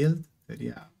construidas o build,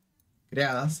 sería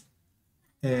creadas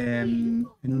en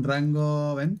un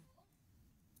rango, ¿ven?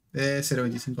 De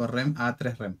 0.25 rem a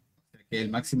 3 rem. O sea que el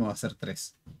máximo va a ser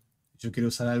 3. Si yo quiero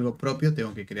usar algo propio,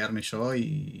 tengo que crearme yo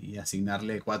y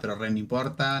asignarle 4 rem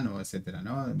importan o etcétera,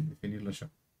 ¿no? Definirlo yo.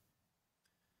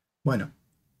 Bueno,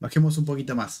 bajemos un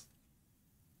poquito más.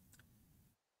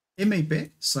 M y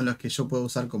P son los que yo puedo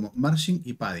usar como margin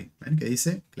y padding. ¿Ven? Que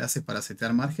dice clases para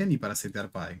setear margen y para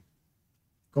setear padding.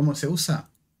 ¿Cómo se usa?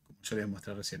 Como yo les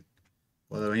mostré recién.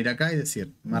 Puedo venir acá y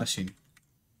decir margin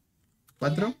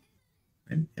 4.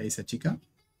 ¿Ven? Y ahí se achica.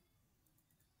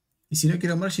 Y si no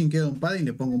quiero margin, quedo un padding,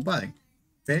 le pongo un padding.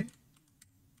 P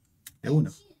de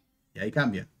 1. Y ahí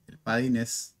cambia. El padding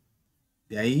es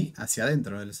de ahí hacia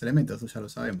adentro de los elementos. Eso ya lo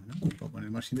sabemos, ¿no? Puedo poner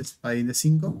margin de padding de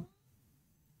 5.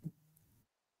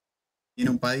 Tiene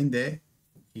un padding de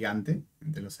gigante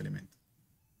entre los elementos.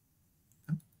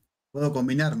 ¿Puedo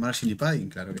combinar margin y padding?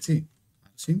 Claro que sí.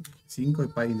 Margin 5 y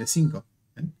padding de 5.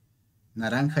 ¿Ven?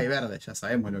 Naranja y verde, ya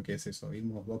sabemos lo que es eso.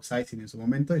 Vimos box sizing en su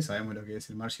momento y sabemos lo que es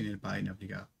el margin y el padding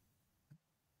aplicado.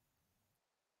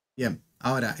 Bien,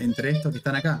 ahora, entre estos que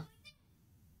están acá,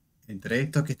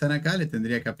 le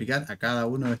tendría que aplicar a cada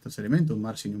uno de estos elementos un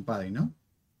margin y un padding, ¿no?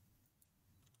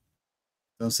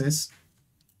 Entonces,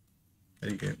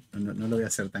 esperen que no lo voy a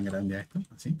hacer tan grande a esto,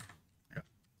 así.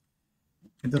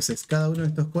 Entonces, cada uno de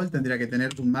estos calls tendría que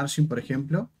tener un margin, por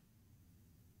ejemplo.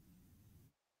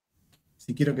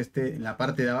 Si quiero que esté en la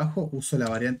parte de abajo, uso la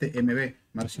variante MB,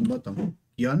 margin bottom,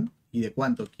 guión, y de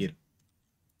cuánto quiero.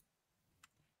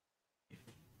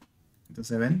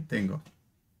 Entonces, ven, tengo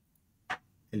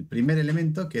el primer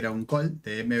elemento, que era un call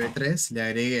de MB3, le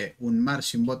agregué un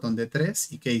margin bottom de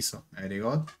 3, ¿y qué hizo? Me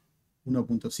agregó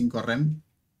 1.5 rem,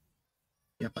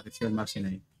 y apareció el margin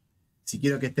ahí. Si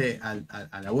quiero que esté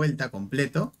a la vuelta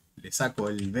completo, le saco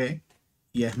el B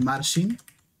y es margin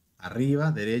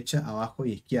arriba, derecha, abajo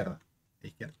y izquierda.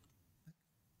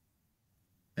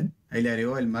 ¿Ven? Ahí le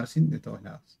agregó el margin de todos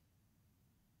lados.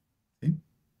 ¿Sí?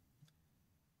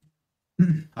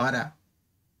 Ahora,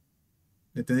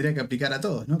 le tendría que aplicar a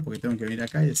todos, ¿no? Porque tengo que venir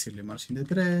acá y decirle margin de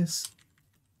 3,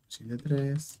 margin de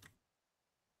 3,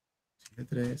 margin de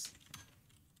 3.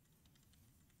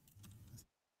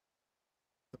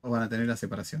 Todos van a tener la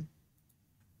separación.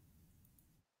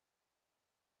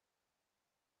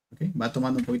 ¿Okay? Va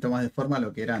tomando un poquito más de forma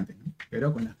lo que era antes, ¿no?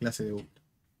 Pero con las clases de Ubuntu.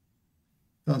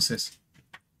 Entonces,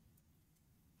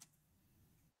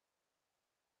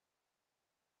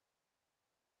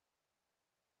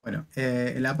 bueno,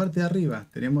 en la parte de arriba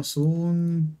tenemos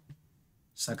un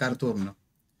sacar turno.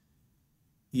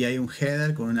 Y hay un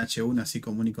header con un H1 así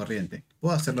común y corriente.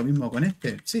 ¿Puedo hacer lo mismo con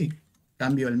este? Sí.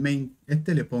 Cambio el main,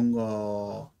 le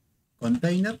pongo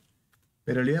container,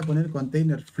 pero le voy a poner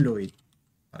container fluid,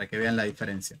 para que vean la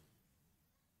diferencia.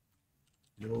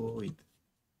 Fluid.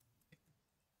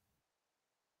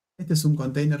 Este es un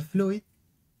container fluid.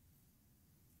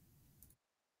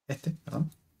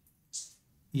 Perdón.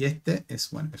 Y este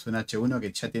es, bueno, es un H1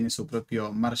 que ya tiene su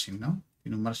propio margin, ¿no?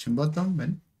 Tiene un margin bottom,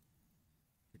 ¿ven?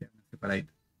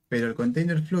 Pero el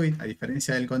container fluid, a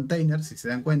diferencia del container, si se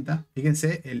dan cuenta,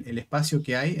 fíjense el espacio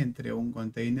que hay entre un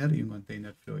container y un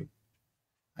container fluid.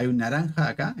 Hay un naranja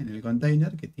acá en el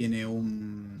container que tiene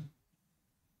un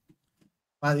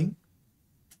padding.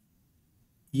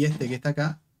 Y este que está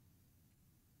acá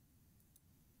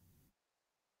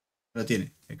lo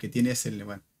tiene. El que tiene es el,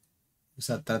 bueno,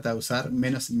 trata de usar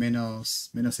menos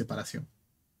separación.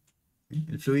 ¿Sí?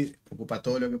 El fluid ocupa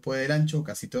todo lo que puede del ancho,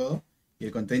 casi todo, y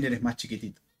el container es más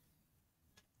chiquitito.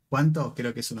 ¿Cuánto?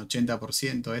 Creo que es un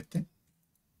 80% este,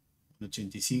 un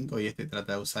 85%, y este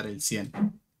trata de usar el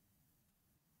 100%.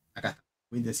 Acá está,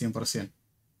 width de 100%.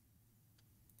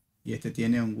 Y este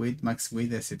tiene un max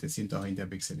width de 720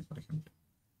 píxeles, por ejemplo,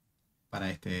 para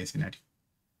este escenario.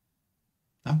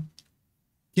 ¿Está?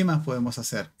 ¿Qué más podemos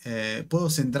hacer? Puedo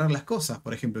centrar las cosas.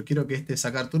 Por ejemplo, quiero que este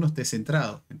sacar turno esté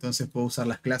centrado. Entonces puedo usar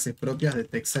las clases propias de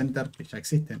TextCenter que ya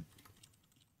existen.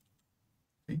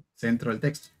 ¿Sí? Centro el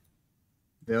texto.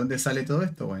 ¿De dónde sale todo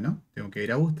esto? Bueno, tengo que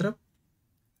ir a Bootstrap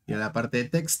y a la parte de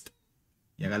text.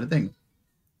 Y acá lo tengo.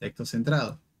 Texto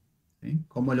centrado. ¿Sí?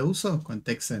 ¿Cómo lo uso? Con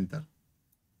TextCenter.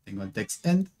 Tengo el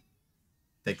TextEnd,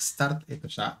 TextStart. Esto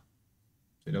ya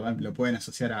lo pueden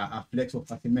asociar a Flexbox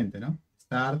fácilmente, ¿no?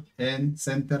 Start, End,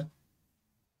 Center.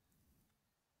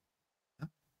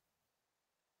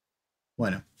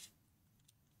 Bueno,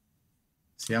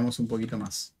 sigamos un poquito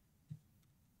más.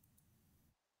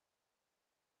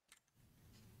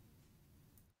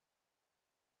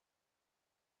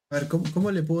 A ver,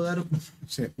 ¿cómo le puedo dar no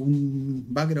sé, un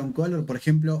background color, por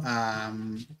ejemplo, a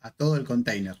todo el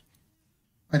container?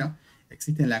 Bueno,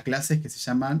 existen las clases que se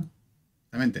llaman,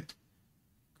 justamente,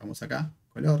 vamos acá,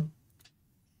 color.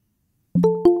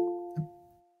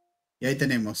 Y ahí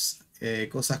tenemos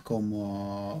cosas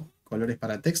como colores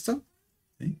para texto.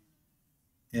 ¿Sí?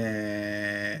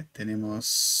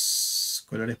 Tenemos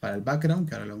colores para el background,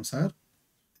 que ahora lo vamos a ver.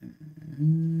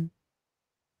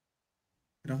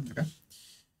 Acá.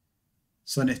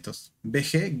 son estos.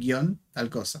 BG- tal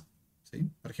cosa. ¿Sí?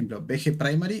 Por ejemplo, BG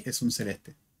primary es un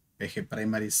celeste. BG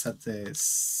primary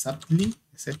subtly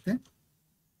es este.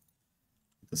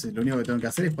 Entonces lo único que tengo que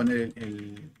hacer es poner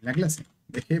la clase.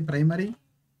 BG primary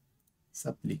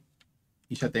subtly.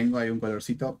 Y ya tengo ahí un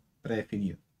colorcito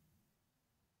predefinido.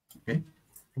 ¿Ok?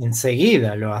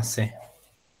 Enseguida lo hace.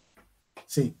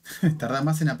 Sí, tarda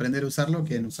más en aprender a usarlo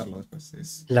que en usarlo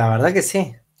después. La verdad que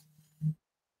sí.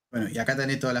 Bueno, y acá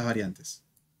tenés todas las variantes.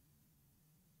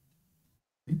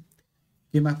 ¿Sí?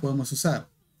 ¿Qué más podemos usar?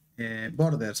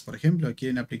 Borders, por ejemplo.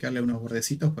 ¿Quieren aplicarle unos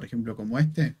bordecitos, por ejemplo, como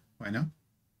este? Bueno,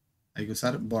 hay que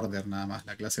usar border nada más,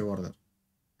 la clase border.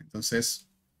 Entonces,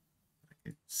 para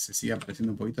que se siga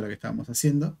pareciendo un poquito lo que estábamos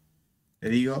haciendo, le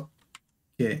digo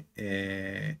que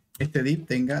este div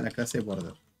tenga la clase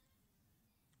border.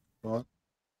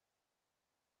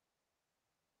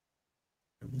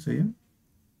 ¿Lo puse bien?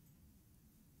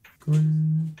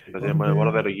 Lo tenemos de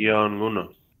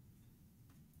border-1.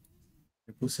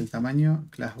 Le puse el tamaño,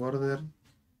 class border.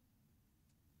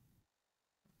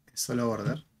 Es solo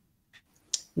border.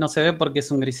 No se ve porque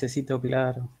es un grisecito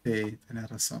claro. Sí, tenés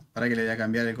razón. Para que le voy a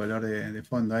cambiar el color de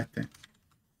fondo a este.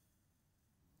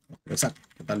 Pero saco,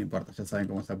 total no importa, ya saben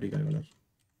cómo se aplica el color.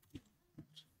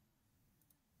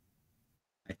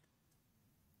 Ahí está.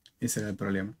 Ese era el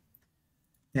problema.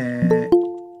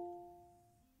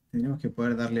 Tenemos que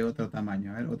poder darle otro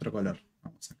tamaño, a ver, otro color.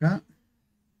 Vamos acá.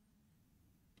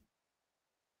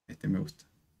 Este me gusta.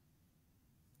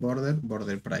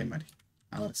 Border primary.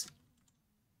 Ahora sí.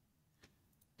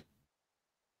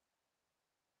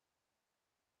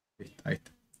 Listo, ahí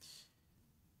está.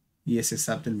 Y ese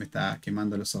subtle me está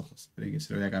quemando los ojos. Esperen que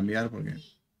se lo voy a cambiar porque...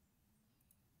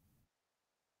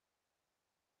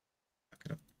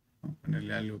 Vamos a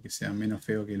ponerle algo que sea menos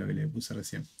feo que lo que le puse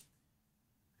recién.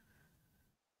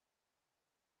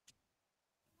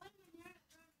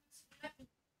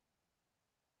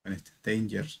 Con este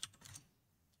Danger.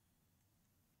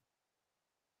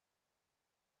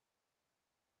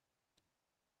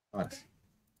 Ahora sí.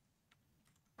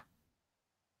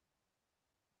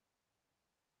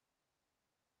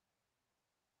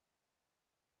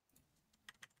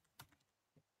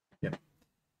 Bien.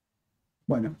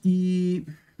 Bueno, ¿y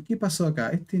qué pasó acá?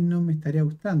 Este no me estaría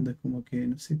gustando. Es como que,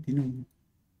 no sé, tiene un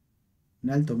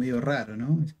alto medio raro,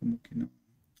 ¿no? Es como que no.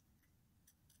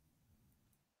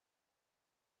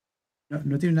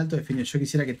 No tiene un alto definido. Yo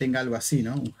quisiera que tenga algo así,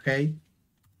 ¿no? Un height.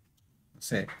 No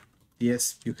sé,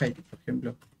 10 view height, por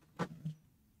ejemplo.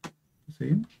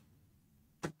 ¿Sí?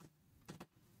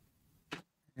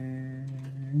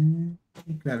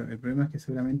 Y claro, el problema es que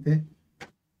seguramente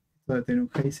esto debe tener un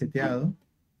height seteado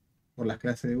por las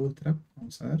clases de Bootstrap.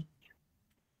 Vamos a ver.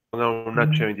 Ponga un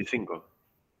H25.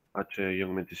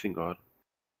 H-25, a ver.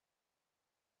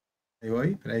 Ahí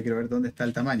voy, pero ahí quiero ver dónde está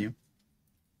el tamaño.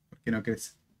 ¿Por qué no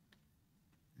crece?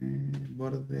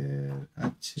 Border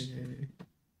H.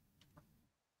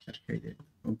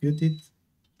 Computed.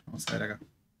 Vamos a ver acá.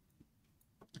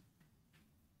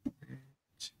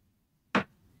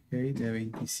 Height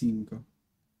de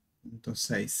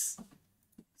 25.6. O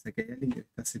sea que hay alguien que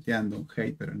está seteando un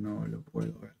height, pero no lo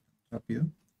puedo ver rápido.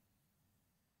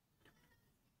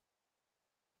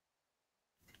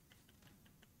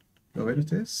 ¿Lo ven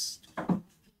ustedes?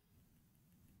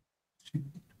 Sí.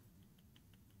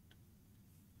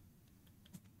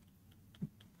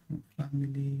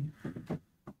 Family.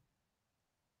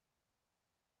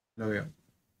 Lo veo.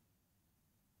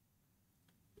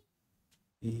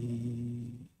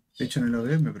 Y de hecho no lo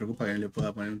veo, me preocupa que no le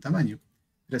pueda poner un tamaño.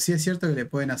 Pero sí es cierto que le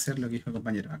pueden hacer lo que dijo el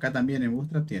compañero. Acá también en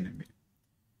Bootstrap tienen, miren.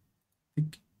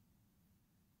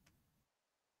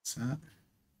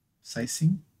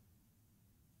 Sizing.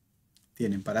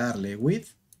 Tienen para darle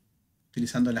width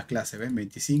utilizando las clases, ¿ven?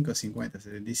 25, 50,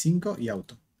 75 y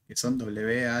auto, que son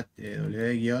W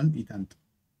guión y tanto.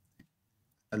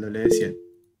 Hasta el W100.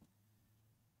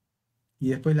 Y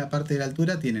después la parte de la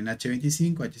altura tienen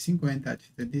H25, H50,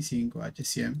 H75,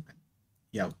 H100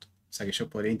 y auto. O sea que yo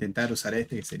podría intentar usar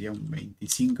este que sería un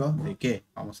 25 de qué.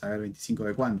 Vamos a ver 25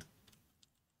 de cuánto.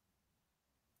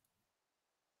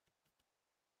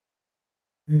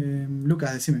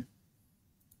 Lucas, decime.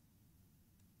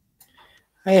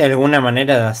 ¿Hay alguna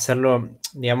manera de hacerlo,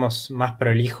 digamos, más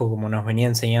prolijo como nos venía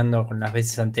enseñando con las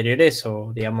veces anteriores?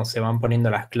 O, digamos, se van poniendo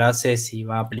las clases y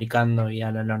va aplicando y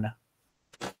a la lona.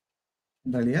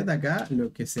 En realidad acá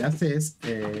lo que se hace es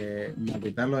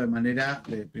maquetarlo de manera,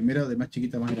 primero de más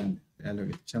chiquito a más grande. O sea, lo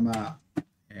que se llama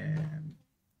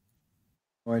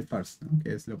mobile first, ¿no?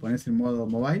 Que es lo pones en modo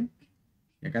mobile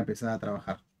y acá empezás a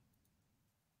trabajar.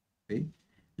 ¿Sí?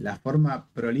 La forma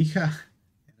prolija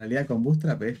en realidad con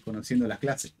Bootstrap es conociendo las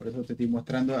clases. Por eso te estoy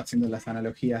mostrando, haciendo las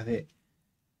analogías de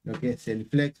lo que es el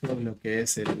Flexbox, lo que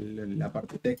es la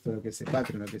parte texto, lo que es el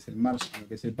Patreon, lo que es el Margin, lo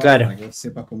que es el Path, Claro. para que vos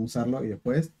sepas cómo usarlo y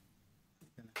después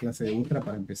en las clases de Bootstrap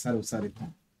para empezar a usar esto.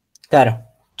 Claro.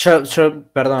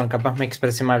 Perdón, capaz me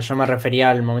expresé mal. Yo me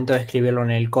refería al momento de escribirlo en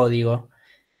el código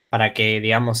para que,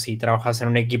 digamos, si trabajas en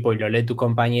un equipo y lo lee tu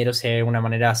compañero, si hay alguna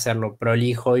manera de hacerlo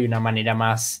prolijo y una manera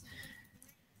más,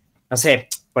 no sé,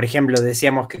 por ejemplo,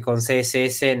 decíamos que con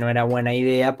CSS no era buena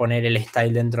idea poner el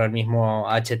style dentro del mismo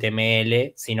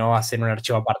HTML, sino hacer un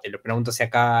archivo aparte. Lo pregunto si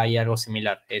acá hay algo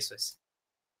similar. Eso es.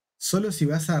 Solo si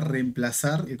vas a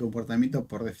reemplazar el comportamiento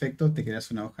por defecto, te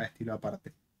creas una hoja de estilo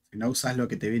aparte. Si no usas lo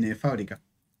que te viene de fábrica.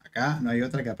 Acá no hay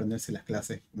otra que aprenderse las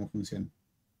clases, cómo funcionan.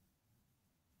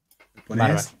 Lo pones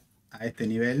Bárbaro. a este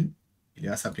nivel y le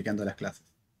vas aplicando las clases.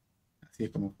 Así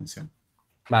es como funciona.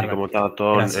 Y Bárbaro. como está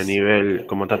todo Gracias. en nivel,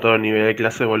 como está todo en nivel de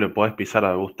clase, vos le podés pisar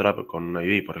a Bootstrap con un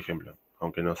ID, por ejemplo,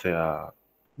 aunque no sea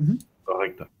Ujú.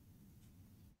 correcto.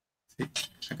 Sí.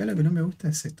 Acá lo que no me gusta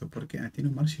es esto, porque tiene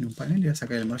un margin, un panel, y voy a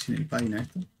sacar el margin y el padding a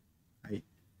esto. Ahí.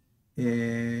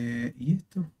 Y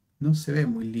esto no se ve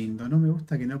muy lindo. No me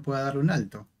gusta que no pueda darle un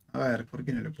alto. A ver, ¿por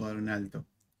qué no le puedo dar un alto?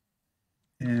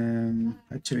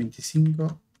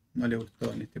 H25 no le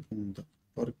gustó en este punto.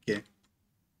 ¿Por qué?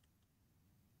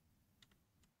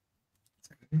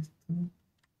 Sacar esto.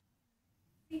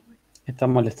 ¿Está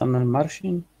molestando el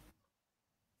margin?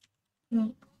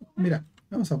 No. Mira,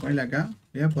 vamos a ponerle acá.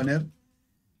 Le voy a poner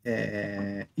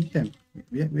ítem.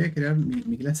 Voy a crear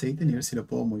mi clase ítem y ver si lo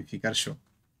puedo modificar yo.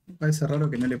 Me parece raro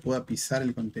que no le pueda pisar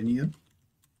el contenido.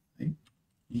 Ahí.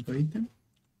 Input ítem.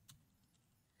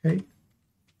 Hate.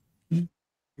 You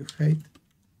hate.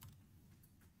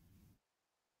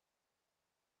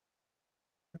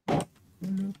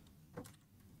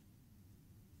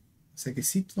 O sea que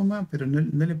sí toma, pero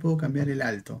no le puedo cambiar el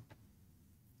alto.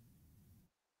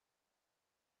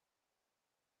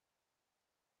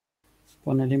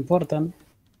 Ponele important.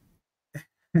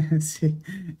 Sí,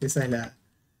 esa es la.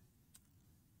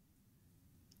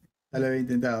 Ya lo había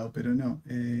intentado, pero no.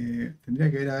 Tendría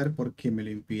que ver a ver por qué me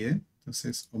lo impide.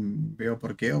 Entonces, o veo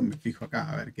por qué o me fijo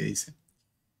acá a ver qué dice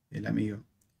el amigo.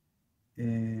 Esto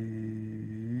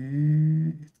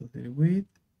es del width.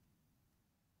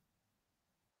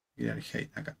 Y el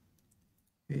hate acá.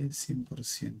 El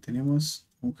 100%. Tenemos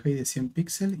un height de 100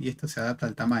 píxeles y esto se adapta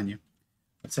al tamaño.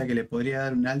 O sea que le podría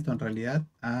dar un alto en realidad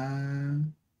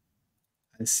al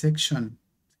section.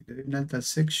 Si le doy un alto al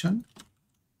section,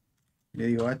 le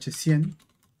digo H100.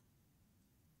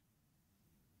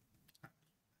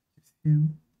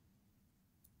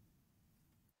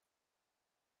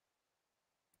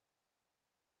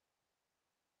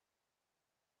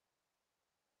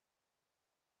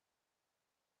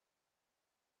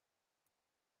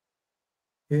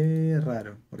 Qué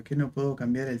raro. ¿Por qué no puedo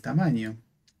cambiar el tamaño?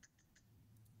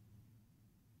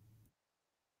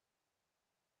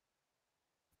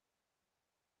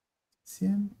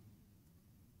 ¿100?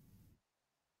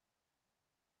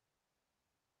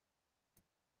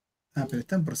 Ah, pero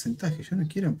está en porcentaje. Yo no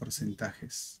quiero en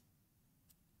porcentajes.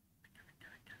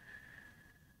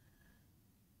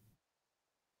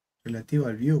 Relativo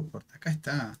al viewport. Acá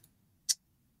está.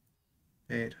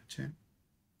 Pero, che.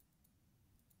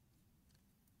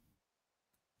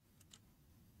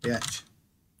 pH.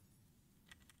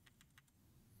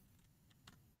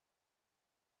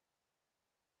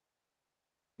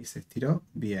 Y se estiró.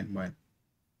 Bien, bueno.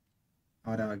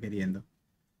 Ahora va queriendo.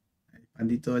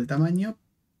 Expandí todo el tamaño.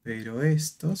 Pero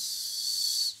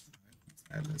estos.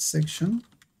 A ver, el section.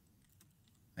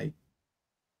 Ahí.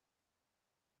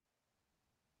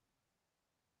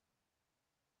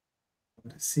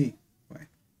 Ahora sí. Bueno.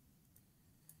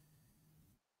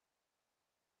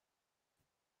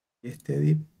 Y este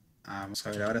div. Vamos a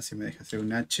ver ahora si me deja hacer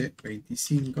un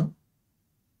H25.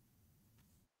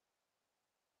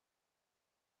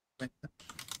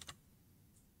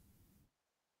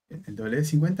 El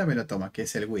W50 me lo toma, que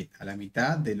es el width, a la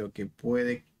mitad de lo que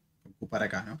puede ocupar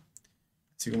acá, ¿no?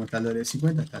 Así como está el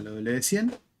W50, está el W100,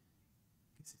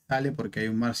 que se sale porque hay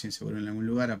un margin seguro en algún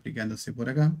lugar aplicándose por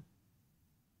acá.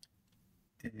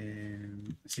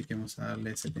 Así que vamos a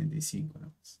darle 75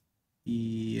 nomás.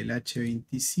 Y el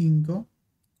H25.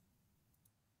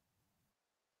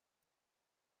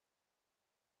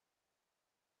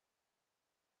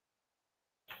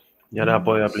 Y ahora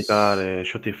puede aplicar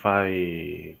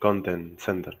Justify Content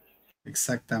Center.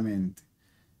 Exactamente.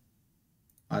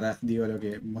 Ahora digo lo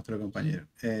que mostró el compañero.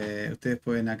 Ustedes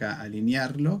pueden acá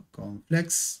alinearlo con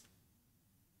Flex.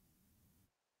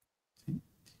 ¿Sí?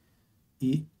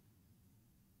 Y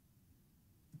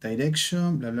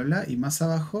Direction, bla, bla, bla. Y más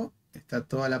abajo está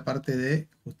toda la parte de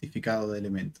justificado de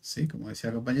elementos, ¿sí? Como decía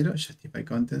el compañero, Justify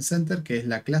Content Center, que es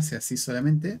la clase así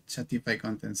solamente, Justify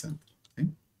Content Center, ¿sí?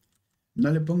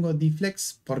 No le pongo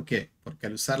deflex, ¿por qué? Porque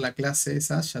al usar la clase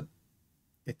esa,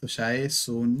 esto ya es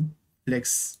un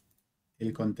flex,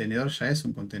 el contenedor ya es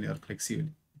un contenedor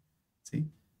flexible, ¿sí?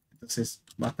 Entonces,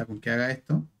 basta con que haga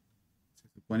esto, se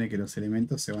supone que los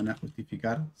elementos se van a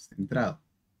justificar centrado.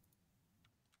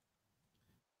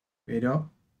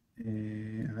 Pero, a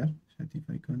ver,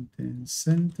 Justify Content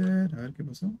Center, a ver qué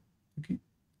pasó aquí.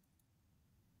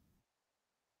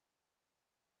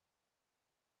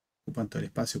 Ocupan todo el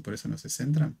espacio, por eso no se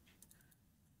centran.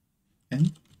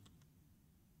 En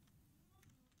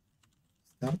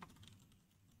Start.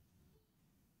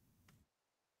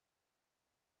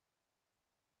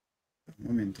 Un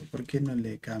momento, ¿por qué no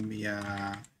le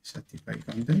cambia Justify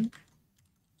Content?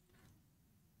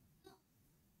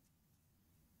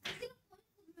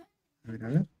 A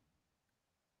ver.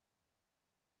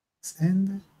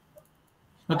 End.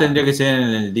 ¿No tendría que ser en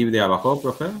el div de abajo,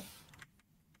 profe?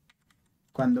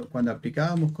 Cuando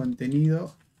aplicábamos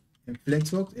contenido en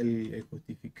Flexbox, el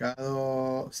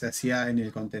justificado se hacía en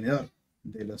el contenedor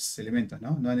de los elementos,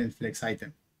 ¿no? No en el flex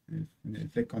item, en el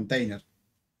flex container.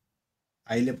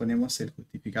 Ahí le ponemos el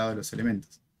justificado de los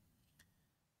elementos.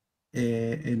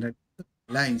 En la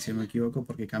line, si no me equivoco,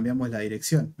 porque cambiamos la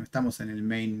dirección. No estamos en el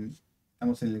main,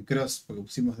 estamos en el cross, porque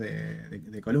pusimos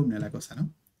de columna la cosa, ¿no?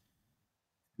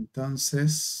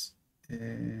 Entonces,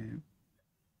 en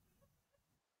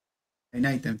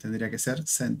item tendría que ser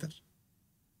center.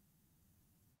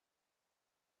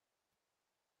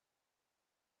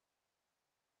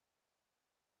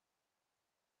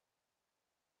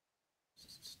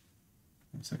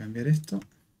 Vamos a cambiar esto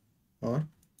por...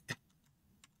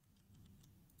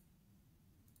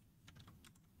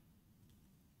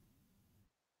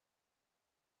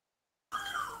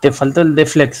 Te faltó el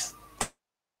deflex.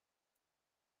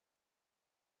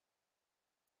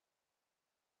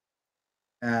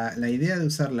 La idea de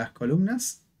usar las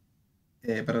columnas,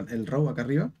 perdón, el row acá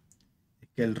arriba, es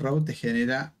que el row te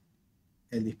genera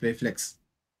el display flex.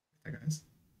 Acá ves.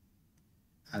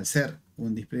 Al ser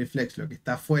un display flex lo que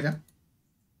está afuera,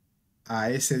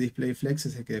 a ese display flex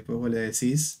es el que después vos le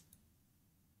decís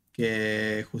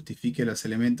que justifique los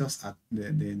elementos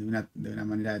de una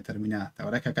manera determinada. La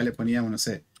verdad es que acá le poníamos, no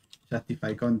sé,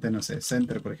 Justify Content, no sé,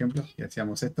 Center, por ejemplo, y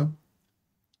hacíamos esto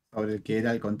sobre el que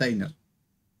era el container.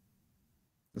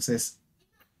 Entonces,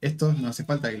 esto no hace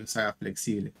falta que los haga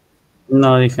flexible.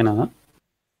 No dije nada.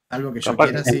 Algo que yo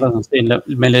quiera, sí. Entonces,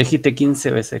 sí, me lo dijiste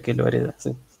 15 veces que lo heredas. Sí.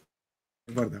 No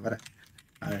importa, pará.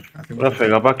 A ver, Profe,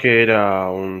 capaz que era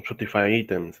un Justify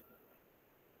Items.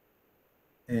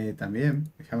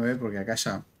 También, déjame ver porque acá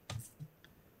ya.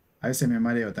 A veces me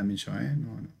mareo también yo, ¿eh?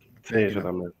 No Sí, yo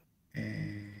también.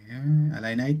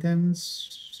 Align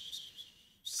Items.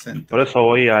 Center. Por eso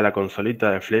voy a la consolita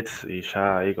de Flex y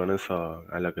ya ahí con eso,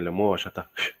 a lo que lo muevo, ya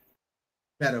está.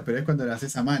 Claro, pero es cuando lo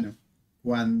haces a mano.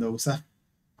 Cuando usás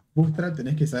Bootstrap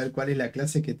tenés que saber cuál es la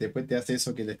clase que después te hace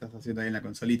eso que le estás haciendo ahí en la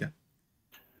consolita.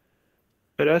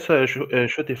 Pero eso de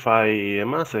Justify y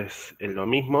demás es lo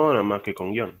mismo, nada más que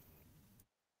con guión.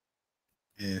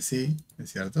 Sí, es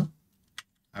cierto.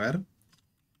 A ver.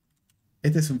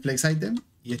 Este es un flex item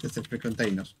y este es el flex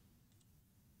container.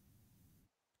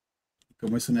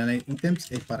 Como es un align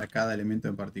items, es para cada elemento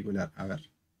en particular. A ver.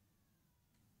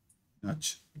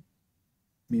 Notch.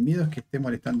 Mi miedo es que esté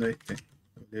molestando este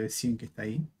W100 que está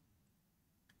ahí.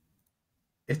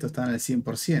 Estos están al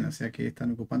 100%, o sea que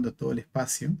están ocupando todo el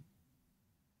espacio.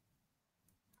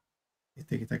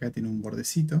 Este que está acá tiene un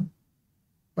bordecito.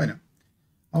 Bueno,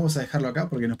 vamos a dejarlo acá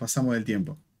porque nos pasamos del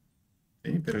tiempo.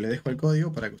 ¿Sí? Pero le dejo el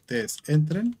código para que ustedes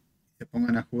entren y se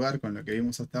pongan a jugar con lo que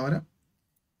vimos hasta ahora.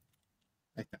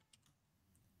 Ahí está.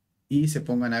 Y se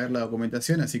pongan a ver la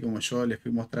documentación, así como yo les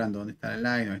fui mostrando dónde está el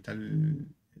line, dónde está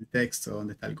el texto,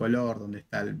 dónde está el color, dónde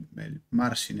está el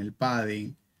margin, el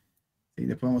padding. ¿Sí?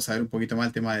 Después vamos a ver un poquito más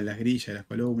el tema de las grillas, de las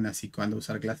columnas y cuándo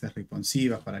usar clases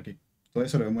responsivas para que todo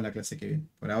eso lo vemos en la clase que viene.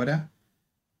 Por ahora,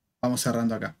 vamos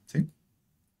cerrando acá. ¿Sí?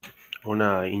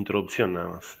 Una introducción nada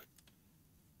más.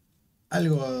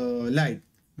 Algo light.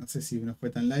 No sé si no fue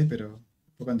tan light, pero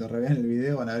cuando revean el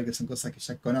video van a ver que son cosas que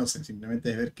ya conocen.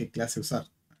 Simplemente es ver qué clase usar.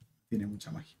 Tiene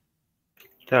mucha magia.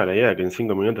 Claro, la idea es que en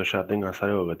 5 minutos ya tengas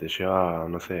algo que te lleva,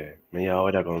 no sé, media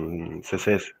hora con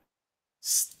CSS.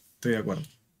 Estoy de acuerdo.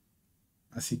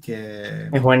 Así que...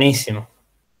 Es buenísimo.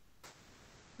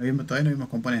 Todavía no vimos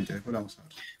componentes, después lo vamos a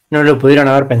ver. No lo pudieron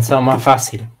haber pensado más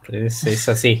fácil. Es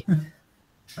así.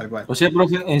 Tal cual. O sea,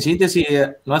 profe, en síntesis,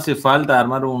 no hace falta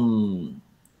armar un,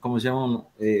 ¿cómo se llama?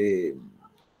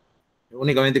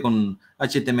 únicamente con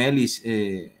HTML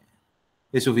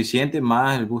es suficiente,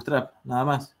 más el Bootstrap, nada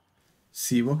más.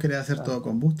 Si vos querés hacer todo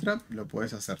con Bootstrap, lo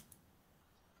podés hacer.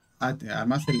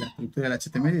 Armás la estructura del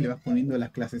HTML y le vas poniendo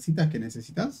las clasecitas que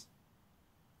necesitas.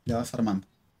 La vas armando.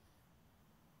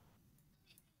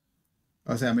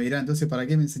 O sea, me dirán, entonces, ¿para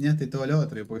qué me enseñaste todo lo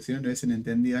otro? Porque si no, no hubiesen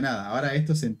entendido nada. Ahora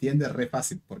esto se entiende re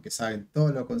fácil, porque saben,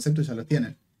 todos los conceptos ya los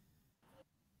tienen.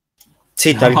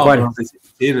 Sí, tal No, cual.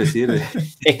 Sirve.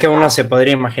 Es que uno se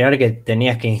podría imaginar que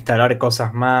tenías que instalar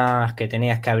cosas más, que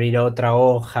tenías que abrir otra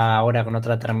hoja, ahora con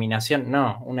otra terminación.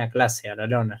 No, una clase a la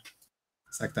lona.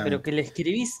 Exactamente. Pero que le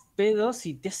escribís P2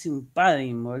 y te hace un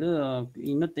padding, boludo.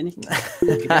 Y no tenés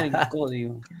que crear el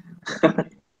código.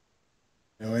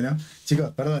 Pero bueno, chicos,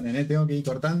 perdonen, tengo que ir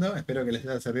cortando. Espero que les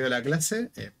haya servido la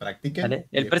clase. Practiquen. Dale,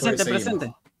 el y después presente.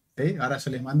 seguimos. ¿Sí? Ahora yo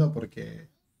les mando porque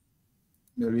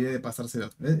me olvidé de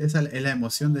pasárselo. Esa es la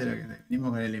emoción de lo que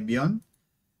venimos con el envión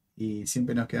y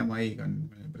siempre nos quedamos ahí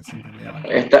con el presente.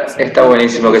 Está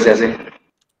buenísimo que sea así.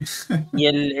 Y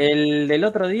el del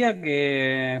otro día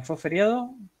que fue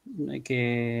feriado,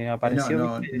 que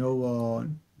apareció. No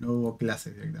hubo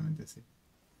clases directamente, sí.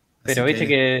 Pero viste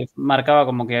que marcaba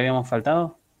como que habíamos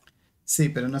faltado. Sí,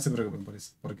 pero no se preocupen por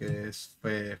eso, porque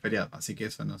fue feriado, así que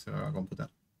eso no se va a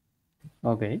computar.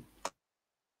 Ok.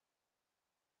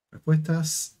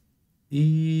 Respuestas.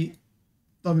 Y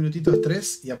 2 minutitos,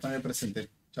 3 y a poner el presente.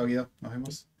 Chao, Guido, nos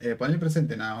vemos. Poner el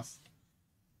presente nada más.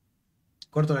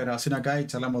 Corto la grabación acá y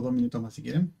charlamos 2 minutos más si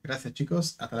quieren. Gracias,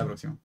 chicos. Hasta la próxima.